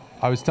 Well,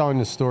 I was telling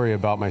the story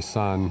about my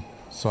son,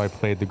 so I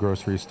played the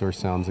grocery store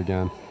sounds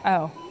again.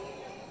 Oh.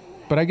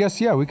 But I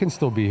guess, we can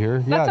still be here.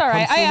 That's all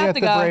right. Come see I me have at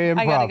to the go. Brea Improv.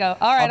 I gotta go.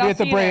 All right, I'll be I'll at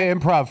the see you Brea there.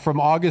 Improv from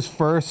August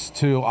 1st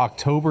to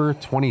October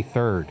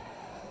 23rd,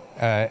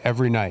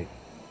 every night.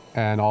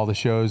 And all the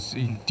shows.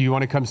 Do you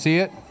want to come see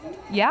it?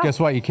 Yeah. Guess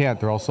what? You can't.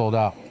 They're all sold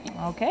out.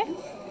 Okay.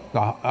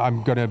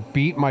 I'm going to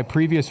beat my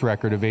previous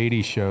record of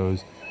 80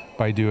 shows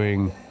by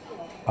doing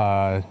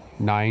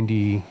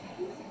 90,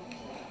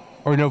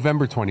 or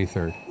November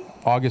 23rd.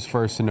 August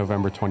 1st and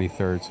November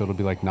 23rd. So it'll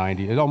be like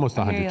 90. It's almost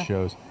I hear 100 ya.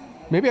 shows.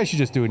 Maybe I should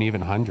just do an even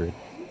 100.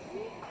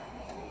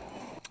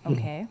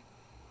 Okay.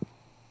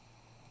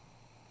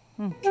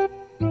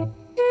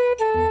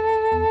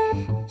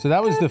 So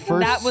that was the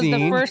first That was scene.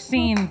 the first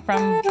scene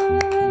from...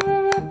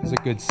 It was a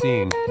good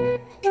scene.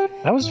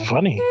 That was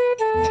funny.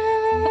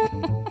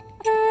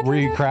 Were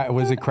you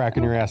was it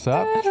cracking your ass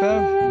up,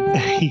 Bev?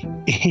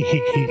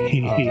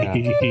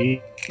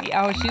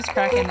 Oh, she's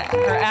cracking...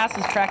 Her ass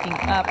is cracking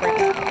up right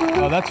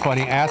now. Oh, that's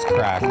funny. Ass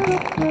crack.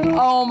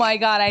 Oh, my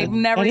God. I've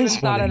never That even is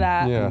thought funny. of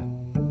that. Yeah.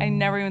 I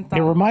never even thought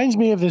It of that. reminds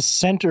me of the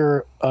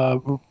center,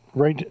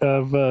 right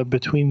of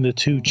between the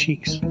two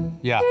cheeks.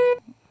 Yeah.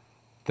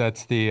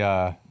 That's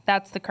the,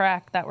 That's the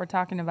crack that we're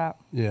talking about.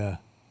 yeah.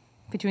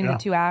 Between Yeah. the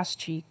two ass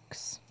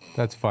cheeks.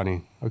 That's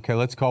funny. Okay,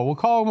 let's call. We'll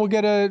call and we'll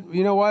get a,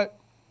 you know what?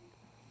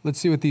 Let's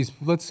see what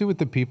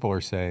the people are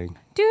saying.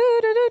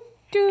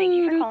 Do-do-do-do. Thank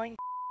you for calling.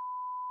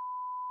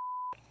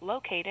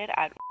 Located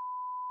at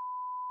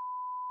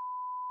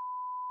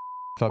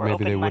Thought we're maybe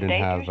open they wouldn't Monday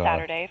have, through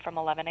Saturday from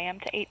 11 a.m.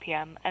 to 8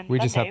 p.m. and we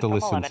Sunday just have to from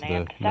listen 11 to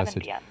a.m. the to 7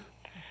 message. p.m.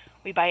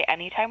 We buy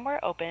anytime we're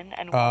open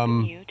and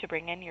welcome you to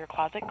bring in your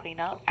closet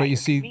cleanup But at you your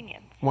see,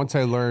 convenience. once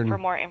I learn For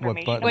more what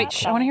information button. Wait,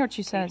 about I wanna hear what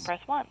she please says. press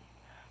 1.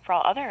 For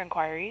all other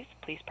inquiries,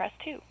 please press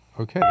 2.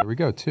 Okay, there we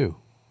go, too.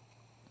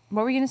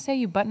 What were you going to say?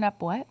 You button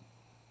up what?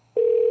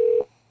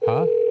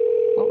 Huh?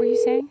 What were you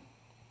saying?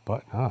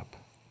 Button up.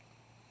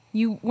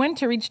 You went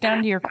to reach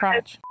down to your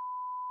crotch.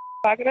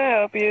 How can I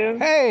help you?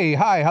 Hey,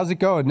 hi, how's it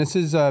going? This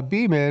is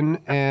Beeman,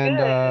 and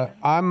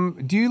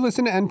do you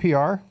listen to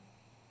NPR?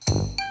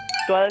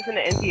 Do I listen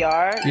to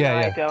NPR? Yeah, no, yeah.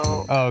 I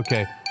don't. Oh,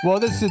 okay. Well,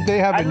 they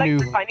have I a like new.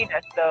 the Tiny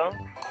Desk though.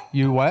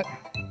 You what?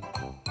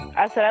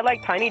 I said I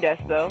like Tiny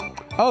Desk though.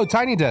 Oh,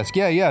 Tiny Desk.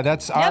 Yeah,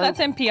 that's Yeah, our. that's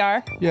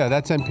NPR. Yeah,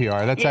 that's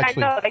NPR. That's Yeah,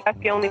 actually. I know. Like that's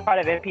the only part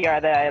of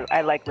NPR that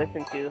I like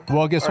listen to.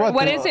 Well, guess Or- what?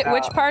 What The- is it?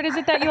 Which part is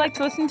it that you like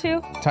to listen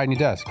to? Tiny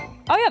Desk.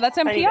 Oh, yeah, that's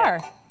NPR.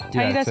 Tiny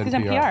Yeah, it's Desk is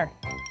NPR.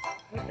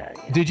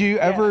 NPR. Did you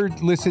ever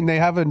listen? They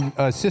have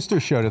a sister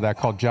show to that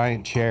called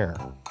Giant Chair.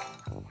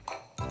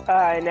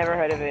 I never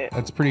heard of it.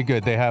 That's pretty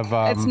good. They have.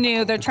 It's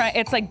new. They're trying.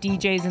 It's like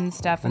DJs and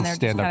stuff, and And they're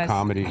just stand-up kinda,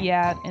 comedy.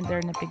 Yeah, and they're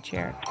in a big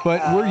chair.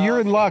 But you're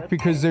in luck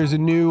because there's a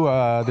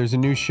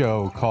new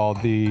show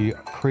called the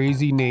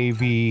Crazy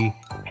Navy,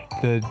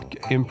 the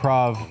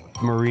Improv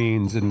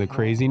Marines in the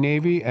Crazy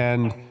Navy,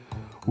 and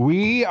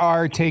we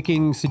are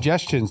taking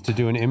suggestions to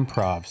do an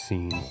improv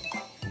scene.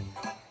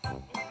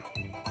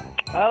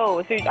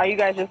 Oh, so are you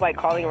guys just like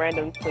calling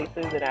random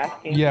places and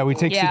asking? Yeah, we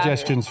people? take Yeah.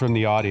 suggestions from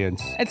the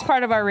audience. It's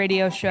part of our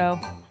radio show.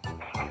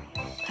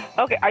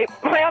 Okay, am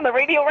I on the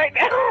radio right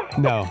now?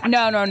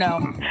 No,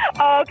 No.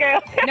 Oh, okay.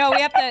 No, we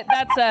have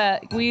to.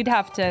 We'd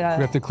have to.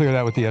 we have to clear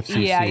that with the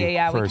FCC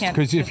Yeah, we first. can't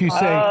Because if just you call-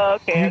 say, Oh,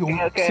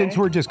 okay, okay. since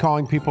we're just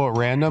calling people at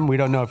random, we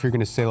don't know if you're going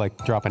to say like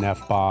drop an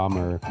F-bomb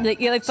or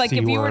It's like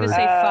if you were to C-word.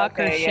 say fuck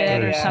or Okay, shit yeah,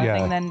 or yeah.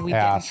 something, then we'd get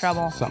in ass,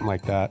 trouble. something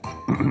like that,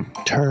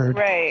 Turd.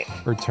 Right.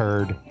 or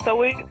turd. So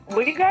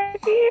what do you guys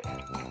need?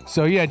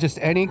 So yeah, just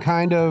any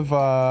kind of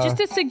Just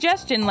a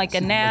suggestion, like a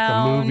like a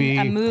noun,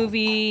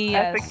 movie.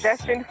 A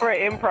suggestion for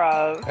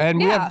improv. and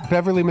we Yeah. have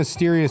Beverly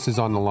Mysterious is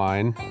on the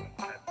line.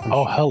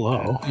 Oh,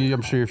 hello.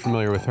 I'm sure you're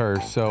familiar with her.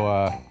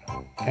 So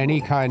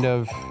any kind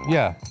of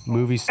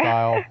movie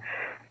style.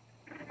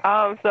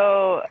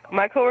 So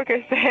my coworker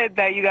said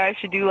that you guys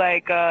should do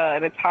like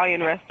an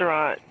Italian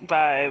restaurant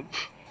vibe.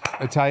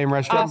 Italian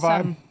restaurant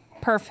Awesome.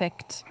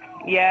 Perfect.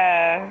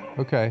 Yeah. vibe.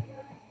 Okay.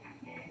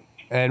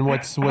 And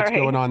what's Right.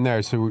 going on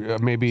there? So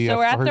maybe So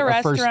we're at the a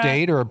first restaurant.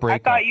 date or a I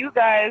breakup. thought you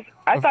guys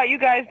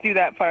do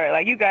that part.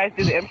 Like you guys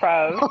do the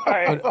improv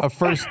part. a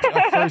first date.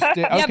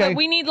 Okay. Yeah, but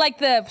we need like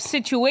the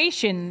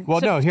situation.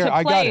 Well, to, no, here, to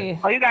I got play. it.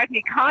 Oh, you guys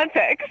need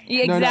context.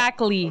 Yeah, No, no.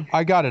 exactly.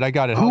 I got it.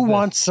 How's Who this?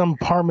 wants some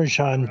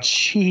Parmesan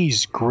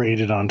cheese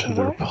grated onto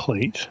their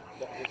plate?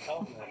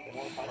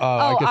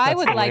 Oh, guess I that's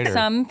would the like waiter.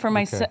 some for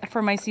my Okay.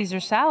 for my Caesar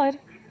salad.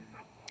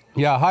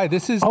 Yeah, hi.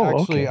 This is Oh,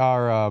 actually okay.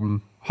 our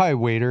hi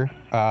waiter.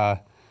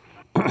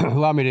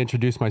 Allow me to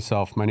introduce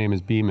myself. My name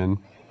is Beeman.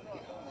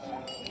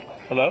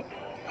 Hello.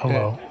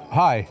 Hello.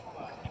 Hi.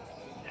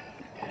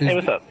 Hey,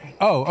 what's up?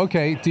 Oh,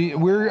 okay.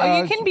 We're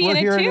Oh, you can be we're in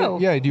here it too.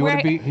 Yeah. Do you want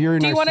to be here?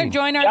 Do you want to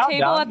join our Yeah, I'm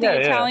table down. at the Yeah, yeah.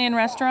 Italian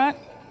restaurant?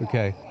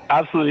 Okay.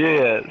 Absolutely,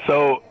 yeah.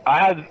 So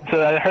I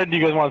heard you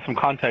guys wanted some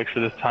context for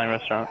this Italian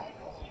restaurant.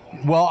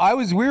 Well,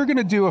 we were going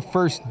to do a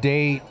first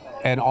date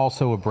and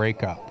also a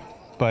breakup.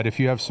 But if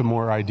you have some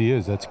more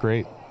ideas, that's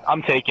great.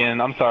 I'm taken.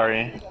 I'm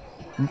sorry.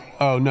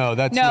 Oh, no,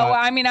 that's No, not.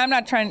 I mean I'm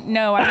not trying.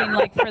 No, I mean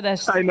like for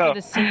this I know. for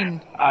the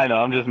scene. I know.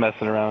 I'm just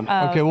messing around.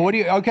 Okay, well, what do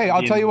you? Okay,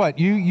 I'll tell you what.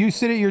 You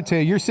sit at your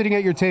table. You're sitting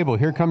at your table.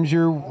 Here comes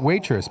your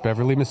waitress,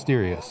 Beverly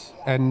Mysterious,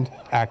 and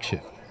action.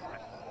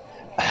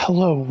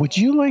 Hello, would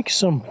you like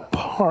some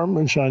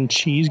Parmesan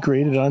cheese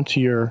grated onto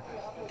your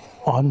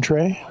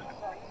entree?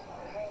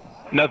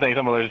 No thanks.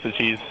 I'm allergic to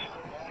cheese.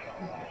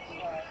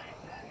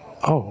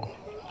 Oh,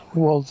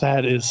 well,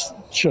 that is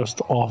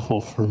just awful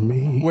for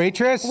me.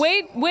 Waitress.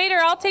 Waiter,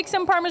 I'll take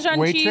some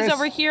Parmesan cheese Waitress?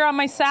 over here on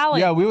my salad.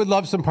 Yeah, we would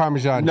love some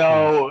Parmesan.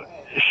 No,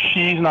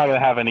 she's not gonna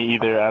have any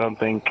either. I don't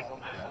think.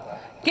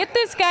 Get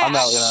this guy. I'm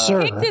not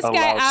Sir. Kick this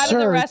guy allowed. out of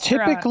the Sir,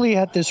 restaurant. typically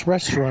at this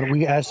restaurant,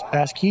 we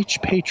ask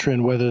each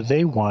patron whether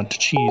they want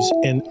cheese,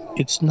 and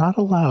it's not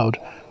allowed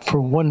for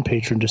one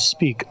patron to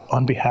speak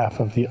on behalf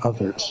of the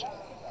others.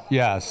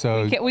 Yeah,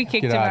 so We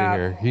kicked get him out of out.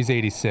 here. He's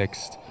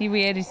 86th. He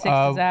 86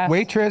 his ass.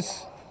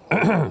 Waitress.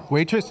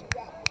 Waitress,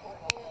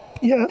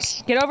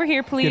 Yes. Get over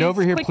here, please. get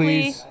over here, quickly.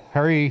 please.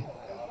 Hurry.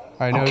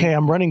 I know. Okay,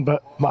 I'm running,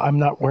 but I'm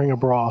not wearing a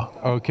bra.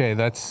 Okay,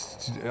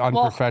 that's Well,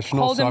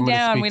 unprofessional. hold So him I'm going to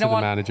down. speak We to don't the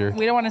want. manager.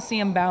 We don't want to see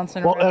him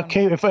bouncing Well, around.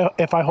 okay,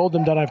 if I hold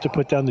them down, I have to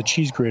put down the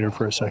cheese grater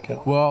for a second.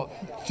 Well,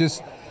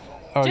 just.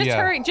 Oh Just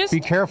yeah. hurry, just- be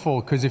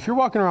careful, because if you're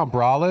walking around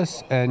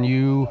braless and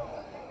you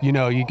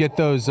get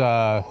those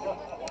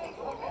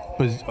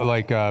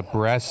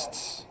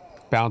breasts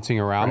bouncing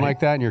around Right. like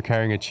that, and you're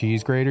carrying a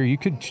cheese grater, you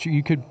could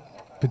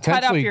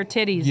potentially your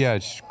titties. Yeah,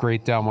 just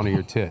grate down one of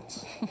your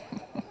tits.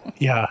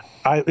 Yeah,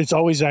 it's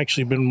always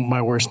actually been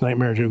my worst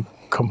nightmare to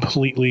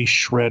completely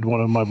shred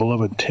one of my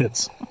beloved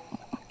tits.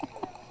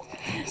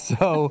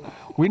 So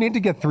we need to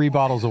get 3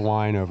 bottles of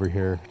wine over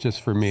here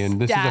just for me, and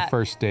this is a Stat.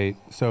 first date.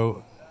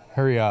 So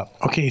hurry up.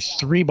 Okay,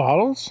 3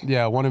 bottles?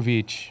 Yeah, one of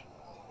each.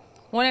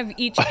 One of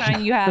each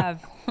kind you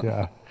have.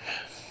 Yeah.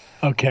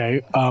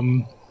 Okay,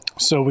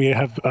 so we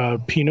have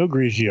Pinot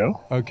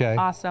Grigio. Okay.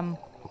 Awesome.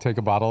 Take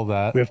a bottle of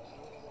that.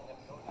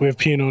 We have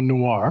Pinot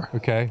Noir.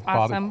 Okay.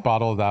 Awesome.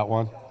 Bottle of that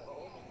one.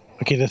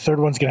 Okay, the third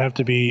one's gonna have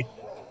to be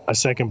a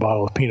second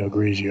bottle of Pinot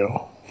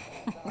Grigio.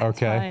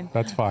 Okay, fine.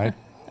 that's fine.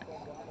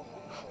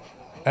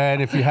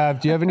 And do you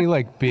have any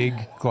like big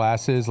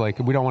glasses? Like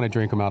we don't want to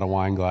drink them out of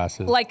wine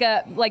glasses. Like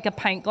a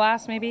pint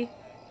glass, maybe.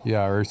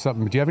 Yeah, or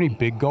something. Do you have any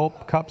big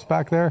gulp cups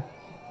back there?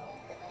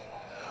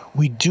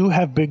 We do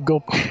have big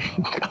gulp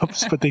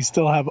cups, but they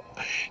still have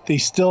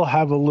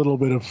a little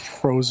bit of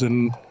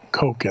frozen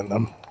Coke in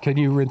them. Can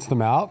you rinse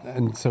them out,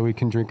 and so we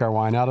can drink our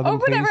wine out of them? Oh,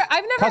 whatever. please?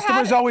 I've never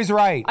Customer's had- always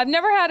right. I've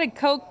never had a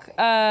Coke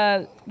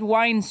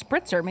wine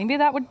spritzer. Maybe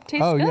that would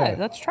taste Oh, good. yeah.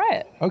 Let's try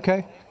it.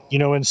 Okay. You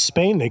know, in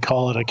Spain they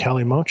call it a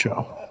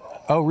calimocho.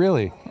 Oh,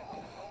 really?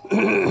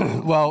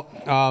 Well,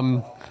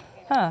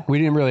 we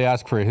didn't really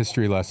ask for a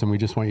history lesson. We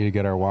just want you to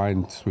get our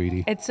wine,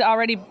 sweetie. It's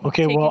already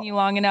Okay, taken well, you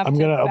long enough. I'm to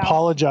going to bounce.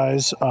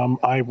 apologize.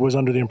 I was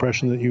under the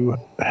impression that you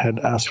had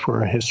asked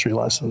for a history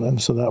lesson,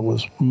 and so that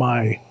was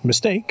my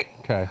mistake.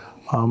 Okay.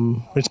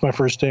 It's my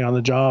first day on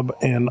the job,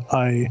 and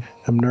I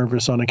am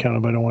nervous on account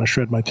of I don't want to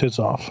shred my tits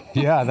off.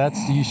 Yeah,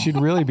 you should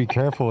really be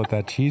careful with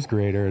that cheese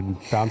grater and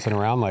bouncing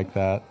around like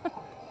that.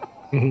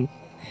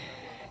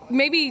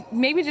 Maybe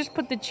just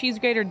put the cheese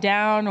grater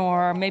down,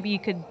 or maybe you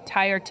could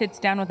tie your tits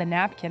down with a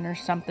napkin or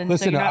something, so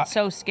Listen, you're not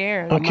so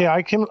scared. Okay,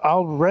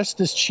 I'll rest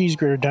this cheese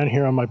grater down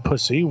here on my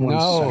pussy. One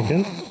No.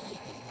 second.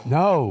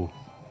 No.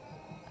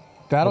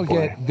 That'll Oh,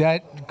 boy. get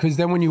that, because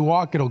then when you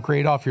walk, it'll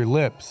grate off your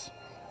lips.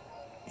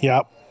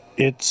 Yep,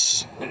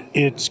 it's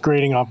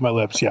grating off my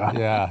lips. Yeah.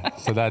 Yeah.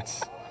 So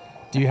that's.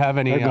 Do you have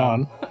any? They're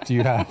gone. Do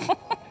you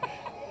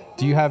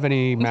have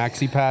any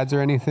maxi pads or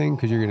anything?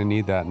 Because you're gonna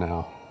need that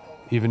now,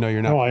 even though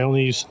you're not. No, I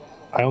only use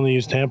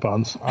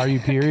tampons. Are you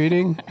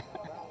perioding?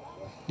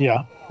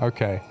 Yeah,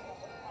 Okay.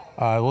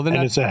 Well then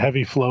and it's a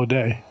heavy flow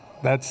day.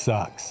 that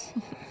sucks.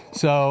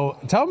 So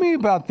tell me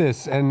about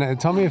this, and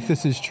tell me if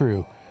this is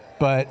true.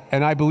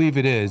 And I believe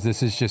it is.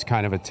 This is just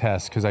kind of a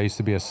test because I used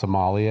to be a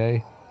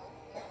sommelier.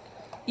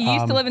 You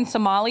used to live in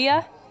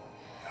Somalia?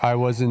 I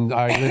lived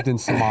in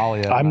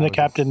Somalia. I'm when I the was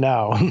captain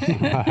now.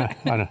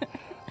 I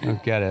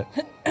don't get it.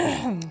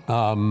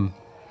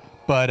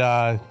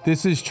 But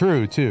this is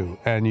true too,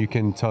 and you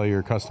can tell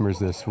your customers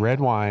this: red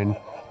wine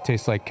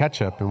tastes like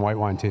ketchup, and white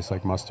wine tastes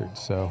like mustard.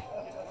 So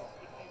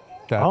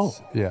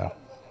that's yeah.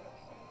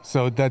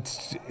 So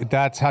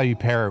that's how you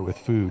pair it with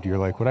food. You're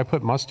like, would I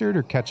put mustard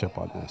or ketchup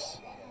on this?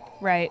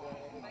 Right.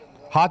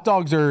 Hot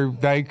dogs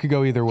they could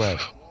go either way.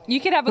 You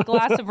could have a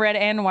glass of red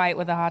and white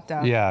with a hot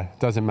dog. Yeah,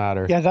 doesn't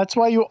matter. Yeah, that's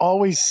why you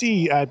always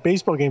see at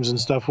baseball games and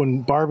stuff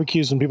when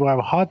barbecues and people have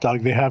a hot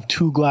dog, they have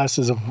 2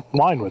 glasses of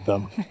wine with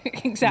them.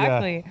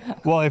 Exactly. Yeah.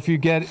 Well, if you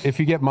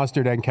get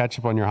mustard and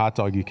ketchup on your hot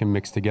dog, you can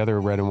mix together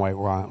red and white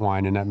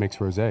wine, and that makes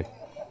rosé.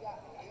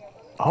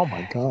 Oh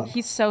my God.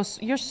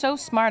 You're so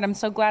smart. I'm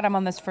so glad I'm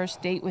on this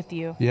first date with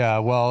you. Yeah,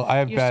 well, I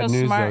have You're bad so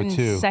news smart though and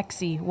too.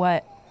 sexy.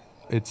 What?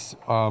 It's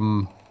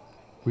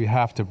we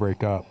have to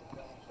break up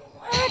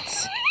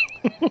What?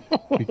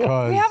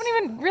 because We haven't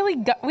even really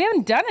we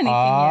haven't done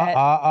anything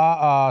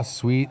yet.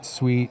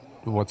 sweet,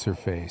 what's her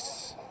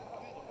face?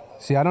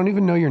 See, I don't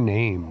even know your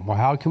name. Well,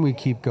 how can we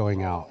keep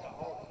going out?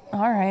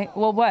 All right.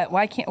 Well, what?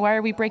 Why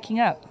are we breaking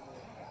up?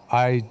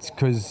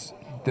 Because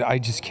I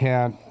just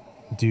can't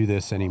do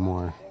this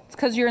anymore. It's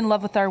because you're in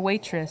love with our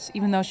waitress,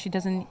 even though she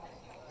doesn't.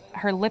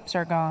 Her lips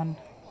are gone.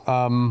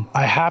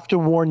 I have to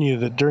warn you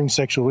that during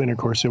sexual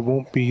intercourse, it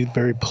won't be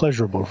very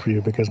pleasurable for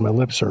you because my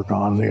lips are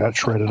gone. They got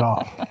shredded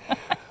off.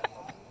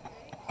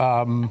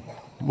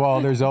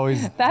 Well, there's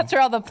always That's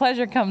where all the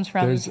pleasure comes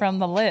from. There's- Is from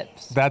the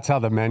lips. that's how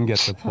the men get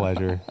the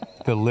pleasure.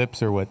 The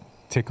lips are what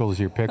tickles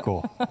your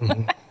pickle.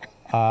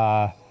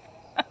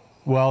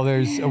 Well,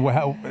 is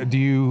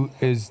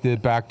the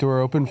back door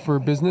open for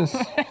business?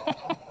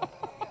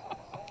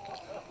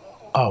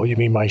 Oh, you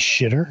mean my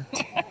shitter?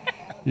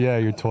 Yeah,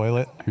 your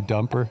toilet, your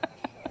dumper.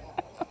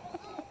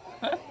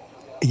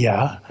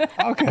 Yeah.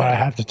 Okay. But I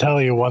have to tell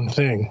you one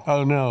thing.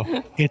 Oh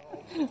no.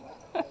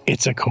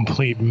 It's a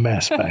complete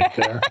mess back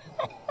there.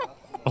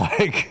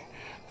 Like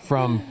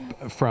from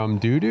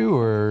doo-doo,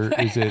 or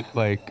is it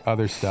like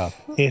other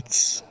stuff?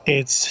 It's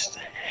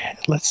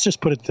let's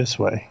just put it this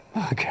way.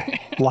 Okay.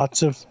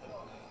 Lots of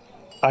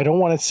I don't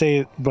want to say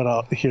it, but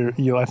I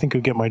think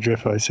you'll get my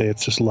drift if I say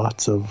it's just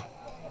lots of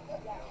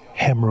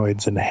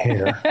hemorrhoids and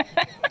hair.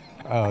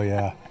 Oh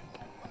yeah.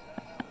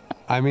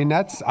 I mean,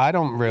 I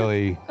don't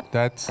mind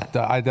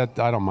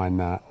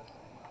that.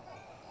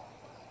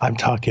 I'm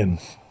talking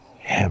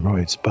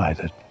hemorrhoids by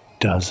the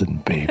dozen,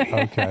 baby.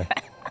 Okay.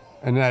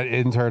 And that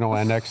internal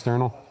and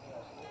external?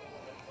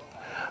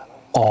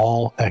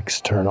 All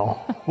external.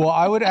 Well,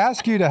 I would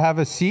ask you to have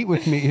a seat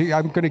with me. Here,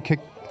 I'm going to kick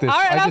this.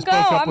 All right, I I'll just go.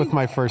 broke up I'm- with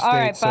my first All date,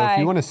 right, so if bye.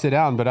 you want to sit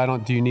down,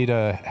 but do you need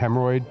a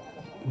hemorrhoid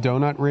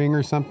donut ring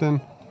or something?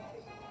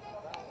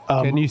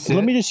 Can you sit?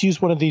 Let me just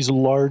use one of these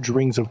large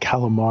rings of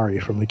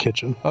calamari from the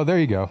kitchen. Oh, there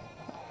you go.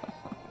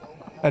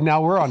 And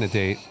now we're on a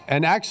date.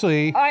 And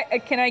actually,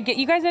 Can I get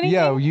you guys anything?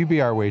 yeah, you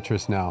be our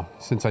waitress now,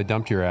 since I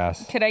dumped your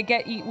ass. Could I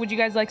get you? Would you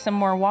guys like some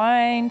more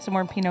wine? Some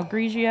more Pinot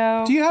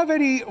Grigio? Do you have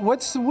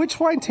which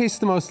wine tastes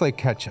the most like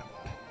ketchup?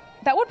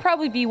 That would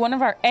probably be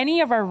any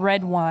of our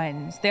red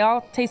wines. They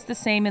all taste the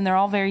same and they're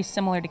all very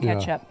similar to Yeah.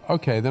 ketchup.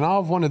 Okay, then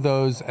I'll have one of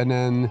those, and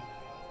then.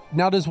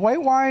 Now, does white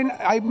wine?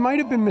 I might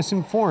have been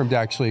misinformed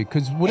actually,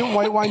 because wouldn't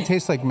white wine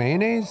taste like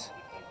mayonnaise?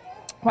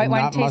 White And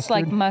wine not tastes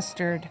like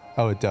mustard? mustard.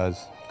 Oh, it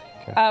does.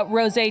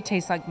 Rosé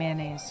tastes like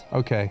mayonnaise.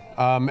 Okay.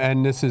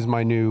 And this is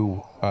my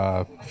new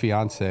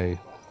fiance,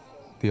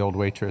 the old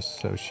waitress,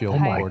 so she'll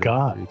my order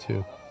God. for you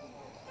too.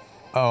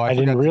 Oh, I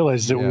didn't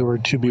realize that we were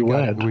to be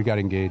wed. We got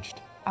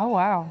engaged. Oh,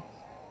 wow.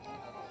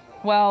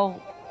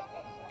 Well,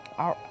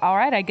 all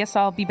right. I guess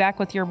I'll be back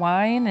with your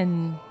wine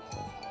and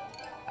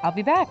I'll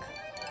be back.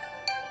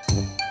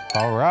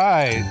 All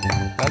right.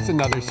 That's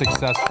another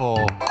successful.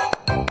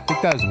 I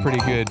think that was pretty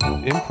good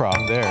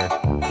improv there.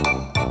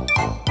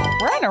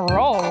 We're on a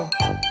roll.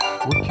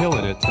 We're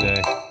killing it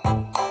today.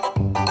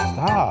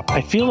 Stop.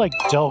 I feel like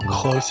Del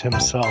Close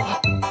himself.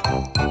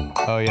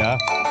 Oh yeah.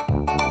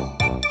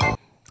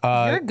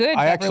 You're good,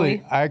 I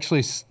Beverly.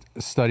 actually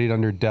studied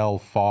under Del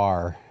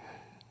Farr.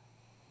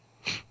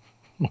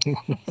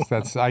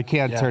 I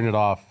can't turn it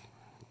off,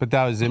 but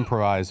that was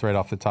improvised right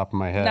off the top of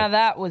my head. Now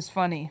that was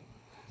funny.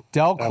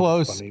 Del was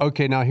Close. funny.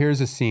 Okay, now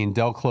here's a scene.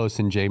 Del Close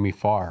and Jamie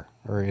Farr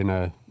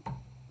are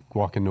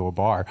walk into a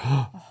bar,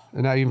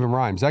 and that even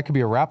rhymes. That could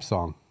be a rap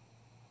song.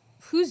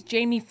 Who's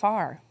Jamie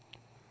Farr?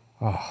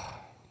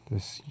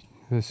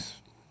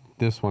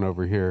 This one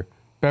over here.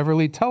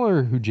 Beverly, tell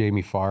her who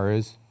Jamie Farr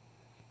is.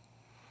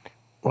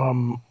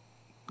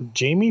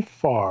 Jamie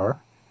Farr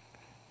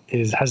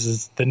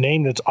has the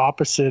name that's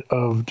opposite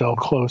of Del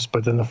Close,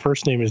 but then the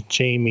first name is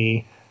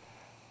Jamie.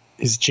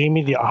 Is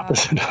Jamie the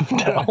opposite of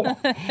Del?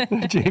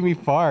 Jamie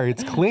Farr.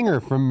 It's Klinger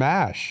from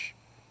MASH.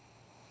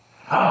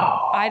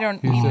 I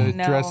don't He even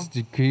know.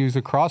 was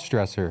a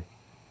cross-dresser.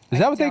 Is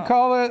that what they don't.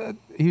 call it?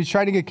 He was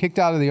trying to get kicked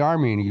out of the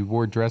army, and he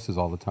wore dresses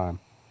all the time.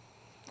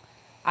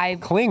 I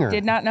Klinger.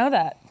 did not know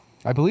that.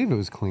 I believe it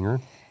was Klinger.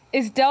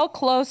 Is Del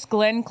Close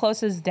Glenn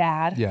Close's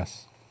dad?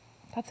 Yes.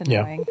 That's Yeah.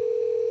 annoying.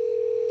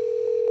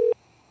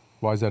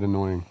 Why is that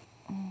annoying?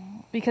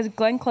 Because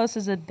Glenn Close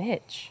is a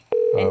bitch.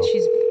 Oh. And she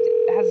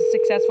has a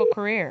successful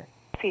career.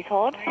 Please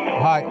hold.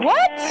 Hi.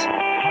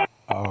 What?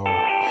 Oh,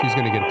 she's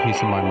gonna get a piece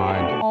of my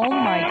mind. Oh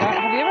my god.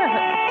 Have you ever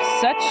heard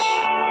such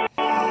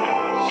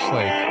She's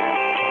like,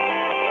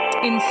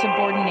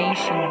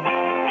 insubordination?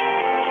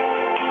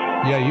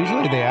 yeah.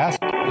 Usually they ask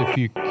if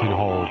you can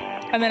hold,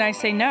 And then I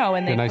say no,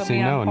 and they then I put say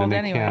me no, on and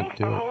then hold they anyway. can't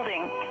do it.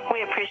 Holding.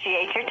 We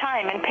appreciate your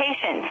time and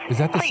patience. Is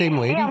that the Please same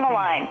lady? Stay on the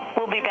line.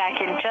 We'll be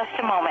back in just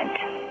a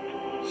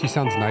moment. She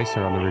sounds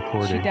nicer on the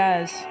recording. She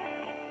does.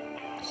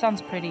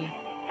 Sounds pretty.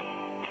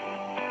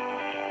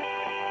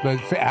 But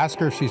ask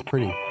her if she's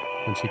pretty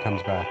when she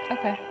comes back.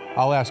 Okay.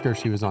 I'll ask her if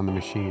she was on the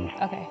machine.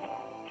 Okay.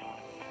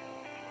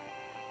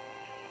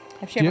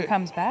 if she Do ever you-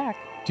 comes back.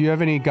 Do you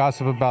have any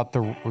gossip about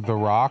the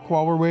Rock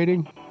while we're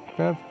waiting,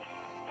 Bev?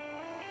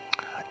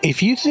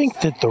 If you think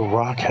that The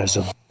Rock has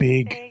a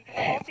big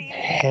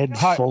head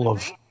full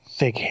of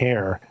thick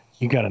hair,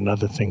 you got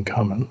another thing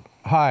coming.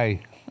 Hi,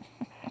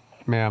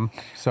 ma'am.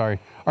 Sorry.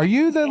 Are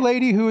you the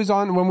lady who was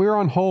on when we were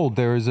on hold?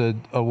 There was a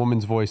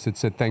woman's voice that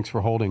said, "Thanks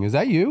for holding." Is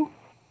that you?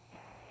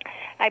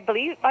 I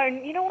believe, or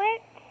you know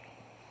what?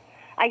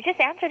 I just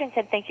answered and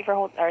said thanks for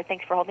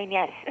holding.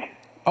 Yes.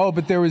 Oh,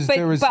 but there was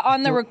But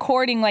on the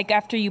recording, like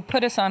after you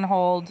put us on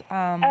hold,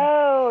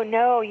 Oh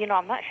no,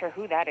 I'm not sure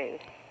who that is.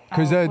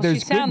 because well, there's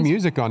she good sounds-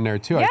 music on there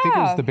too. I think it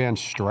was Yeah. the band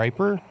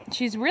Striper.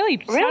 she's really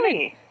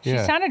Really? she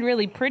Yeah. sounded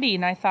really pretty,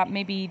 and I thought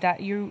maybe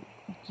that you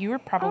were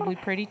probably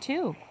pretty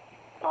too.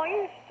 Oh,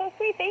 you're so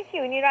sweet. Thank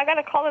you. And I got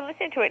to call and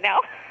listen to it now.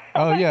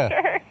 Oh I'm not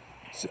yeah.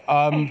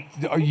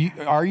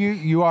 Sure.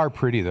 You are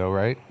pretty though,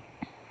 right?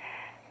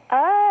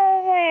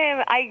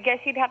 I guess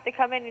you'd have to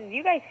come in and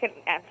you guys can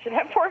answer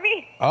that for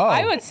me. Oh,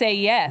 I would say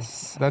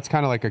yes. that's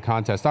kind of like a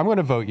contest. I'm going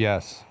to vote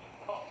yes.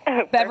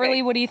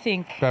 Beverly, what do you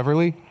think?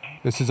 Beverly,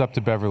 this is up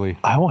to Beverly.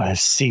 I want to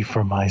see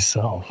for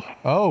myself.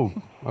 Oh,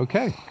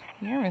 okay.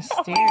 You're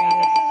mysterious. This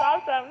is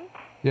awesome.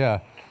 Yeah.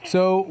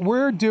 So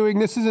we're doing,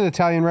 this is an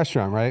Italian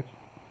restaurant, right?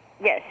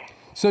 Yes.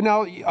 So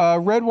now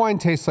red wine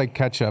tastes like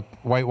ketchup.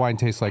 White wine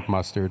tastes like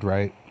mustard,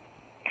 right?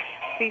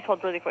 Please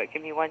hold really quick.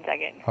 Give me 1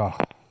 second. Oh.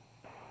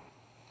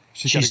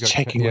 She's gotta go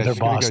checking yeah, with her she's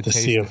gonna boss go to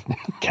taste see it.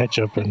 if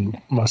ketchup and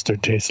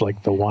mustard taste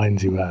like the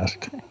wines you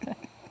asked.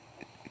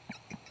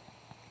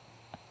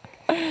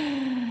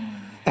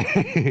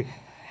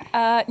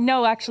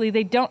 No, actually,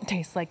 they don't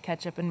taste like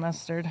ketchup and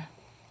mustard.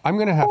 I'm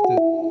going to have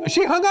to.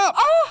 She hung up.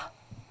 Ah!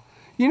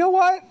 You know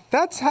what?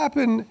 That's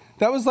happened.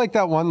 That was like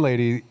that one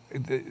lady.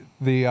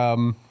 We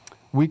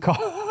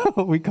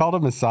called a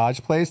massage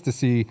place to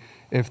see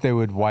if they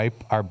would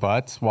wipe our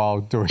butts while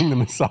during the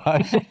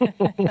massage.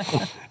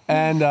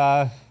 And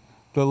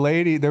the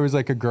lady, there was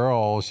like a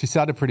girl. She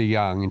sounded pretty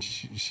young, and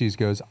she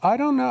goes, "I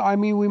don't know. I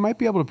mean, we might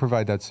be able to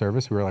provide that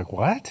service." We were like,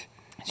 "What?"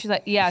 She's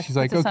like, yeah. She's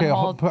like, puts us on "Okay,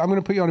 hold. I'm going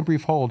to put you on a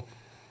brief hold."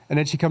 And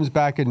then she comes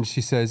back and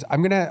she says,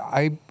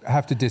 I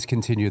have to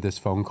discontinue this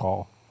phone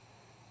call.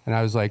 And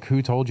I was like,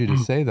 "Who told you to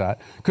say that?"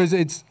 Because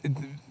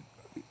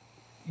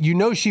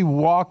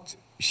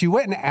she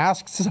went and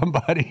asked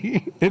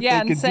somebody if Yeah, they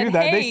and could said, do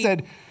that. They "Hey."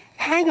 said,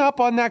 "Hang up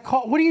on that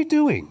call. What are you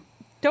doing?"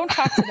 Don't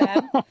talk to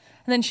them.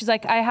 And then she's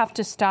like, I have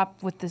to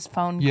stop with this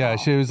phone call. Yeah,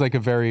 she was like a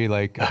very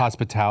like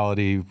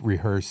hospitality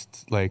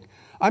rehearsed, like,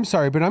 "I'm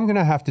sorry, but I'm going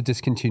to have to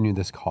discontinue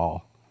this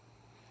call."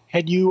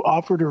 Had you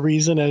offered a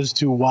reason as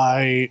to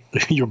why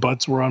your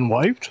butts were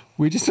unwiped?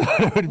 We just thought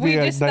it would be We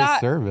a just nice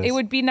thought service. it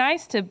would be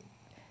nice to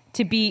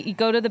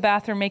go to the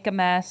bathroom, make a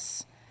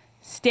mess,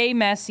 stay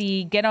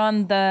messy, get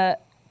on the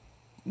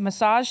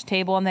massage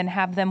table, and then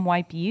have them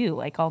wipe you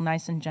like all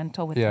nice and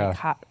gentle with Yeah. like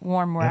hot,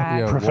 warm Yeah, rag.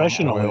 warm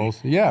Professionally. oils.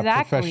 Yeah,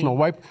 Exactly. professional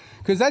wipe.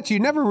 Because that's, you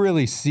never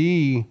really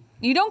see.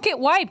 You don't get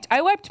wiped.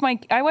 I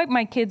wipe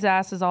my kids'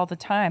 asses all the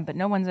time, but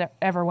no one's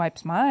ever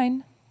wipes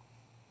mine.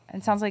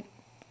 And it sounds like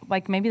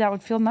maybe that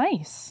would feel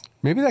nice.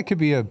 Maybe that could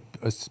be a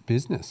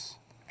business.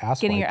 Ass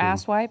Getting your wiping.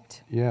 ass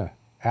wiped. Yeah,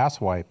 ass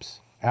wipes,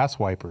 ass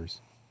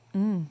wipers.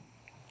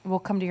 We'll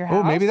come to your house.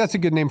 Oh, maybe that's a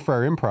good name for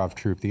our improv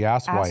troupe, the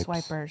ass wipes. ass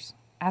wipers.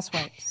 Ass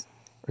wipes.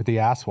 Or the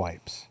ass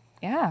wipes.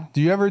 Yeah.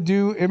 Do you ever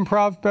do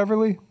improv,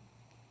 Beverly?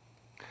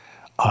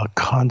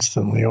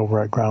 Constantly over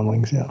at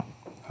Groundlings, yeah.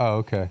 Oh,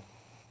 okay.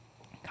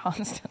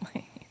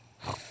 Constantly.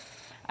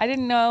 I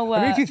didn't know.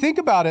 I mean, if you think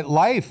about it,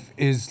 life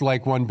is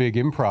like one big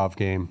improv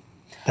game.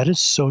 That is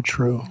so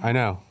true. I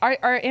know. are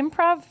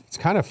improv? It's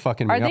kind of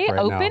fucking me Are up they right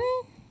open?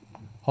 now.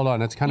 Hold on,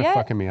 that's kind of Yeah.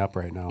 fucking me up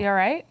right now. You all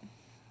right?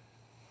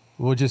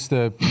 Well, just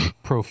the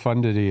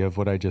profundity of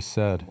what I just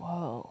said.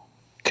 Whoa.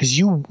 Because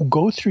you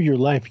go through your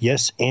life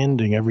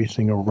yes-anding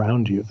everything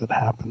around you that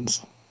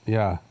happens.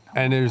 Yeah.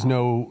 And there's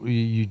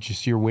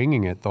you're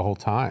winging it the whole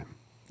time.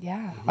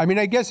 Yeah. I mean,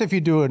 I guess if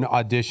you do an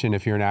audition,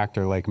 if you're an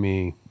actor like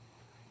me,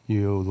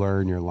 you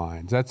learn your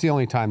lines. That's the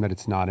only time that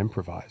it's not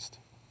improvised,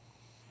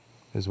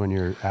 is when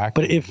you're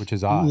acting, But if which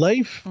is odd.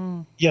 life,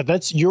 yeah,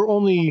 that's your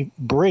only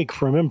break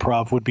from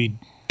improv would be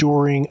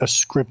during a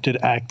scripted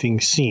acting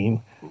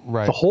scene.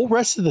 Right. The whole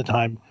rest of the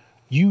time,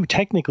 you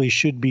technically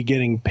should be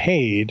getting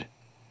paid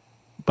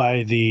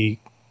by the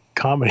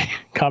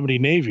comedy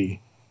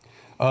Navy.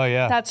 Oh,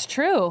 yeah. That's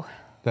true.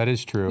 That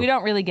is true. We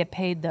don't really get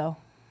paid though.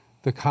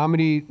 The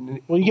comedy,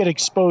 Well, you get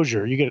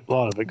exposure. You get a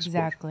lot of exposure.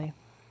 Exactly.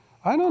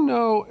 I don't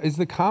know. Is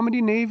the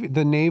comedy Navy,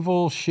 the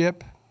naval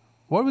ship,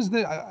 what was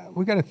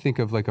we got to think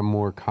of like a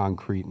more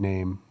concrete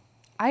name.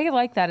 I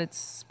like that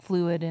it's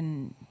fluid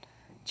and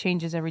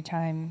changes every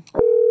time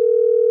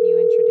you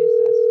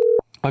introduce us.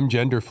 I'm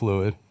gender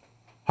fluid.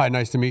 Hi,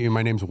 nice to meet you.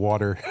 My name's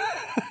Water.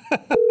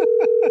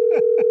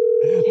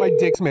 My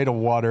dick's made of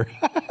water.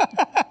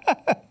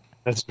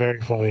 That's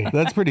very funny.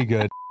 That's pretty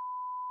good.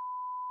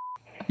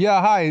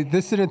 Yeah, hi.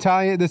 This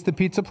is the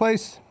pizza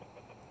place?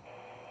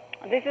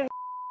 This is.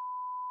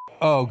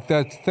 Oh,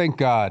 thank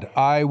God.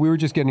 We were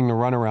just getting a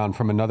runaround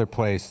from another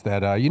place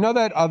that you know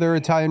that other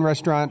Italian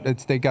restaurant.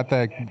 They got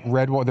the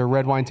their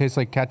red wine tastes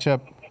like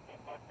ketchup,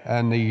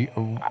 and the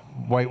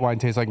white wine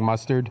tastes like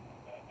mustard.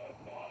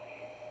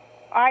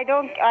 I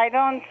don't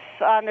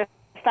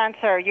understand,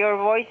 sir. Your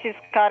voice is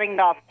cutting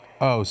off.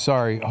 Oh,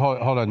 sorry.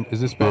 Hold on.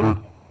 Is this better?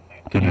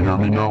 Can you hear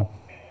me now?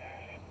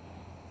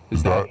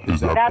 Is that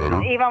That's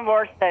better? even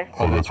worse, sir.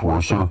 Oh, that's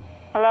worse, sir.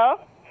 Hello?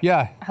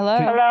 Yeah. Hello?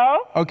 Hello?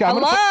 Okay.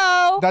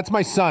 Hello? That's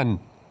my son.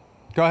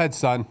 Go ahead,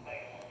 son.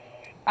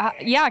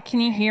 Yeah, can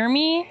you hear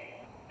me?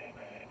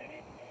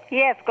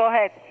 Yes, go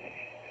ahead.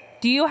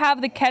 Do you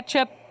have the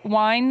ketchup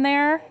wine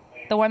there?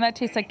 The one that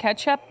tastes like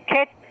ketchup?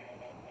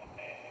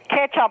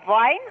 Ketchup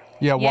wine?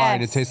 Yeah,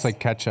 wine. Yes. It tastes like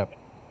ketchup.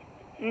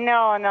 No.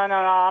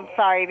 I'm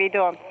sorry, we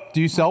don't.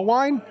 Do you sell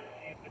wine?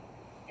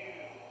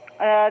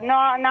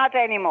 No, not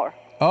anymore.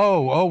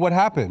 Oh, what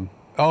happened?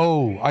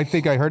 Oh, I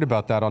think I heard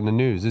about that on the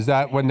news. Is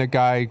that when the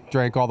guy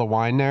drank all the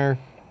wine there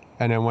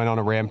and then went on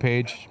a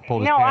rampage,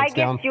 pulled his pants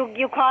down? No, I guess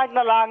you called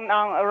the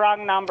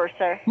wrong number,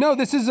 sir. No,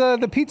 this is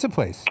the pizza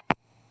place.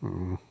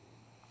 We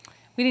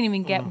didn't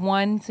even get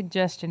one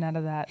suggestion out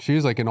of that. She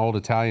was like an old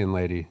Italian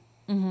lady.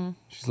 Mm-hmm.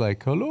 She's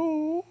like,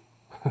 hello.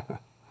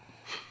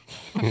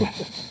 Yeah.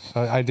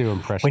 I do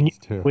impressions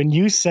too. When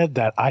you said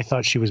that, I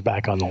thought she was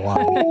back on the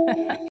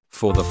line.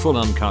 For the full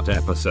uncut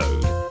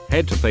episode,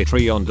 head to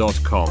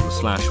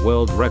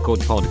patreon.com/World Record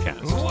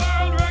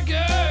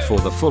Podcast. For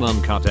the full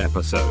uncut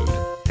episode,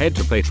 head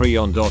to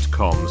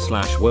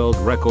patreon.com/World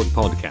Record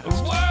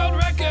Podcast.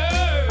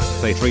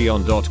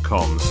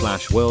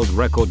 Patreon.com/World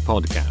Record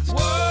Podcast.